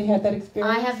anybody had that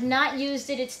experience? I have not used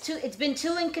it. It's been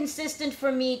too inconsistent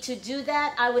for me to do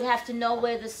that. I would have to know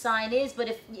where the sign is.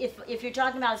 But if you're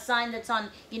talking about a sign that's on,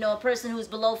 a person who's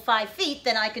below 5 feet,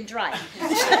 then I can try.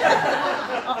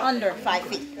 Under 5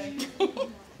 feet.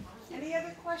 Any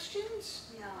other questions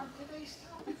on today's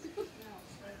topic?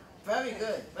 Very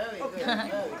good, very good. Very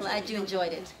good. Glad you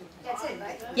enjoyed it. That's it,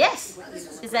 right? Yes.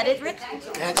 Is that it, Rick?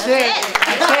 That's it.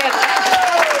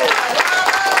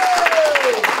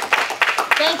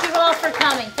 Thank you all for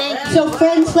coming. Thank you. So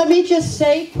friends, let me just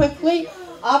say quickly,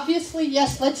 obviously,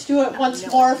 yes, let's do it once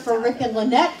more for Rick and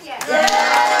Lynnette.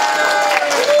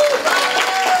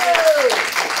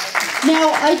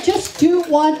 Now, I just do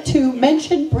want to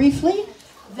mention briefly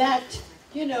that,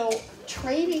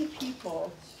 training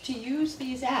people to use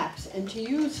these apps and to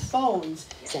use phones,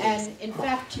 and in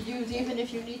fact to use, even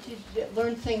if you need to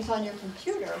learn things on your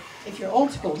computer, if you're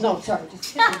old school. No, sorry,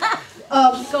 just kidding.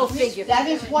 Go figure. That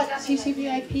is what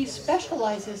CCVIP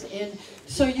specializes in.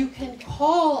 So you can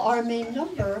call our main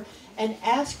number and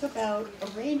ask about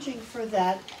arranging for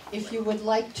that if you would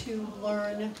like to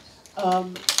learn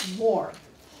more.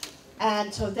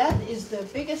 And so that is the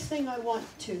biggest thing I want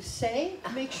to say.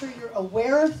 Make sure you're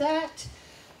aware of that.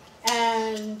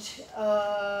 And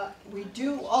we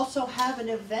do also have an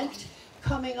event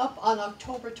coming up on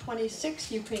October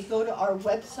 26th. You can go to our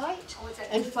website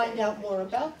and find out more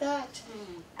about that.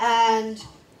 And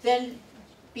then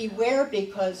beware,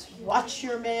 because watch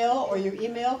your mail or your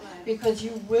email, because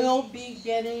you will be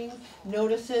getting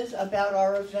notices about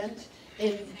our event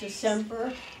in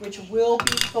December, which will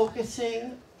be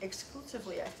focusing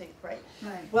exclusively, I think, right?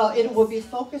 Right. Well, it will be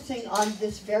focusing on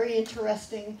this very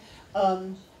interesting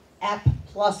app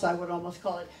plus, I would almost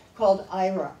call it, called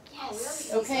IRA.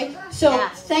 Yes. Okay, so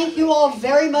thank you all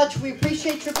very much. We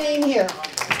appreciate your being here.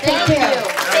 Take care.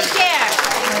 Take care.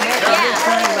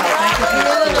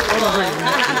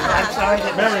 I'm sorry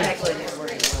that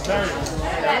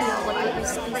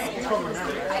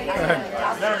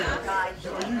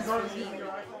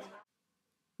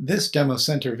This Demo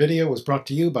Center video was brought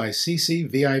to you by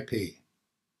CCVIP.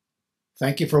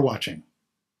 Thank you for watching.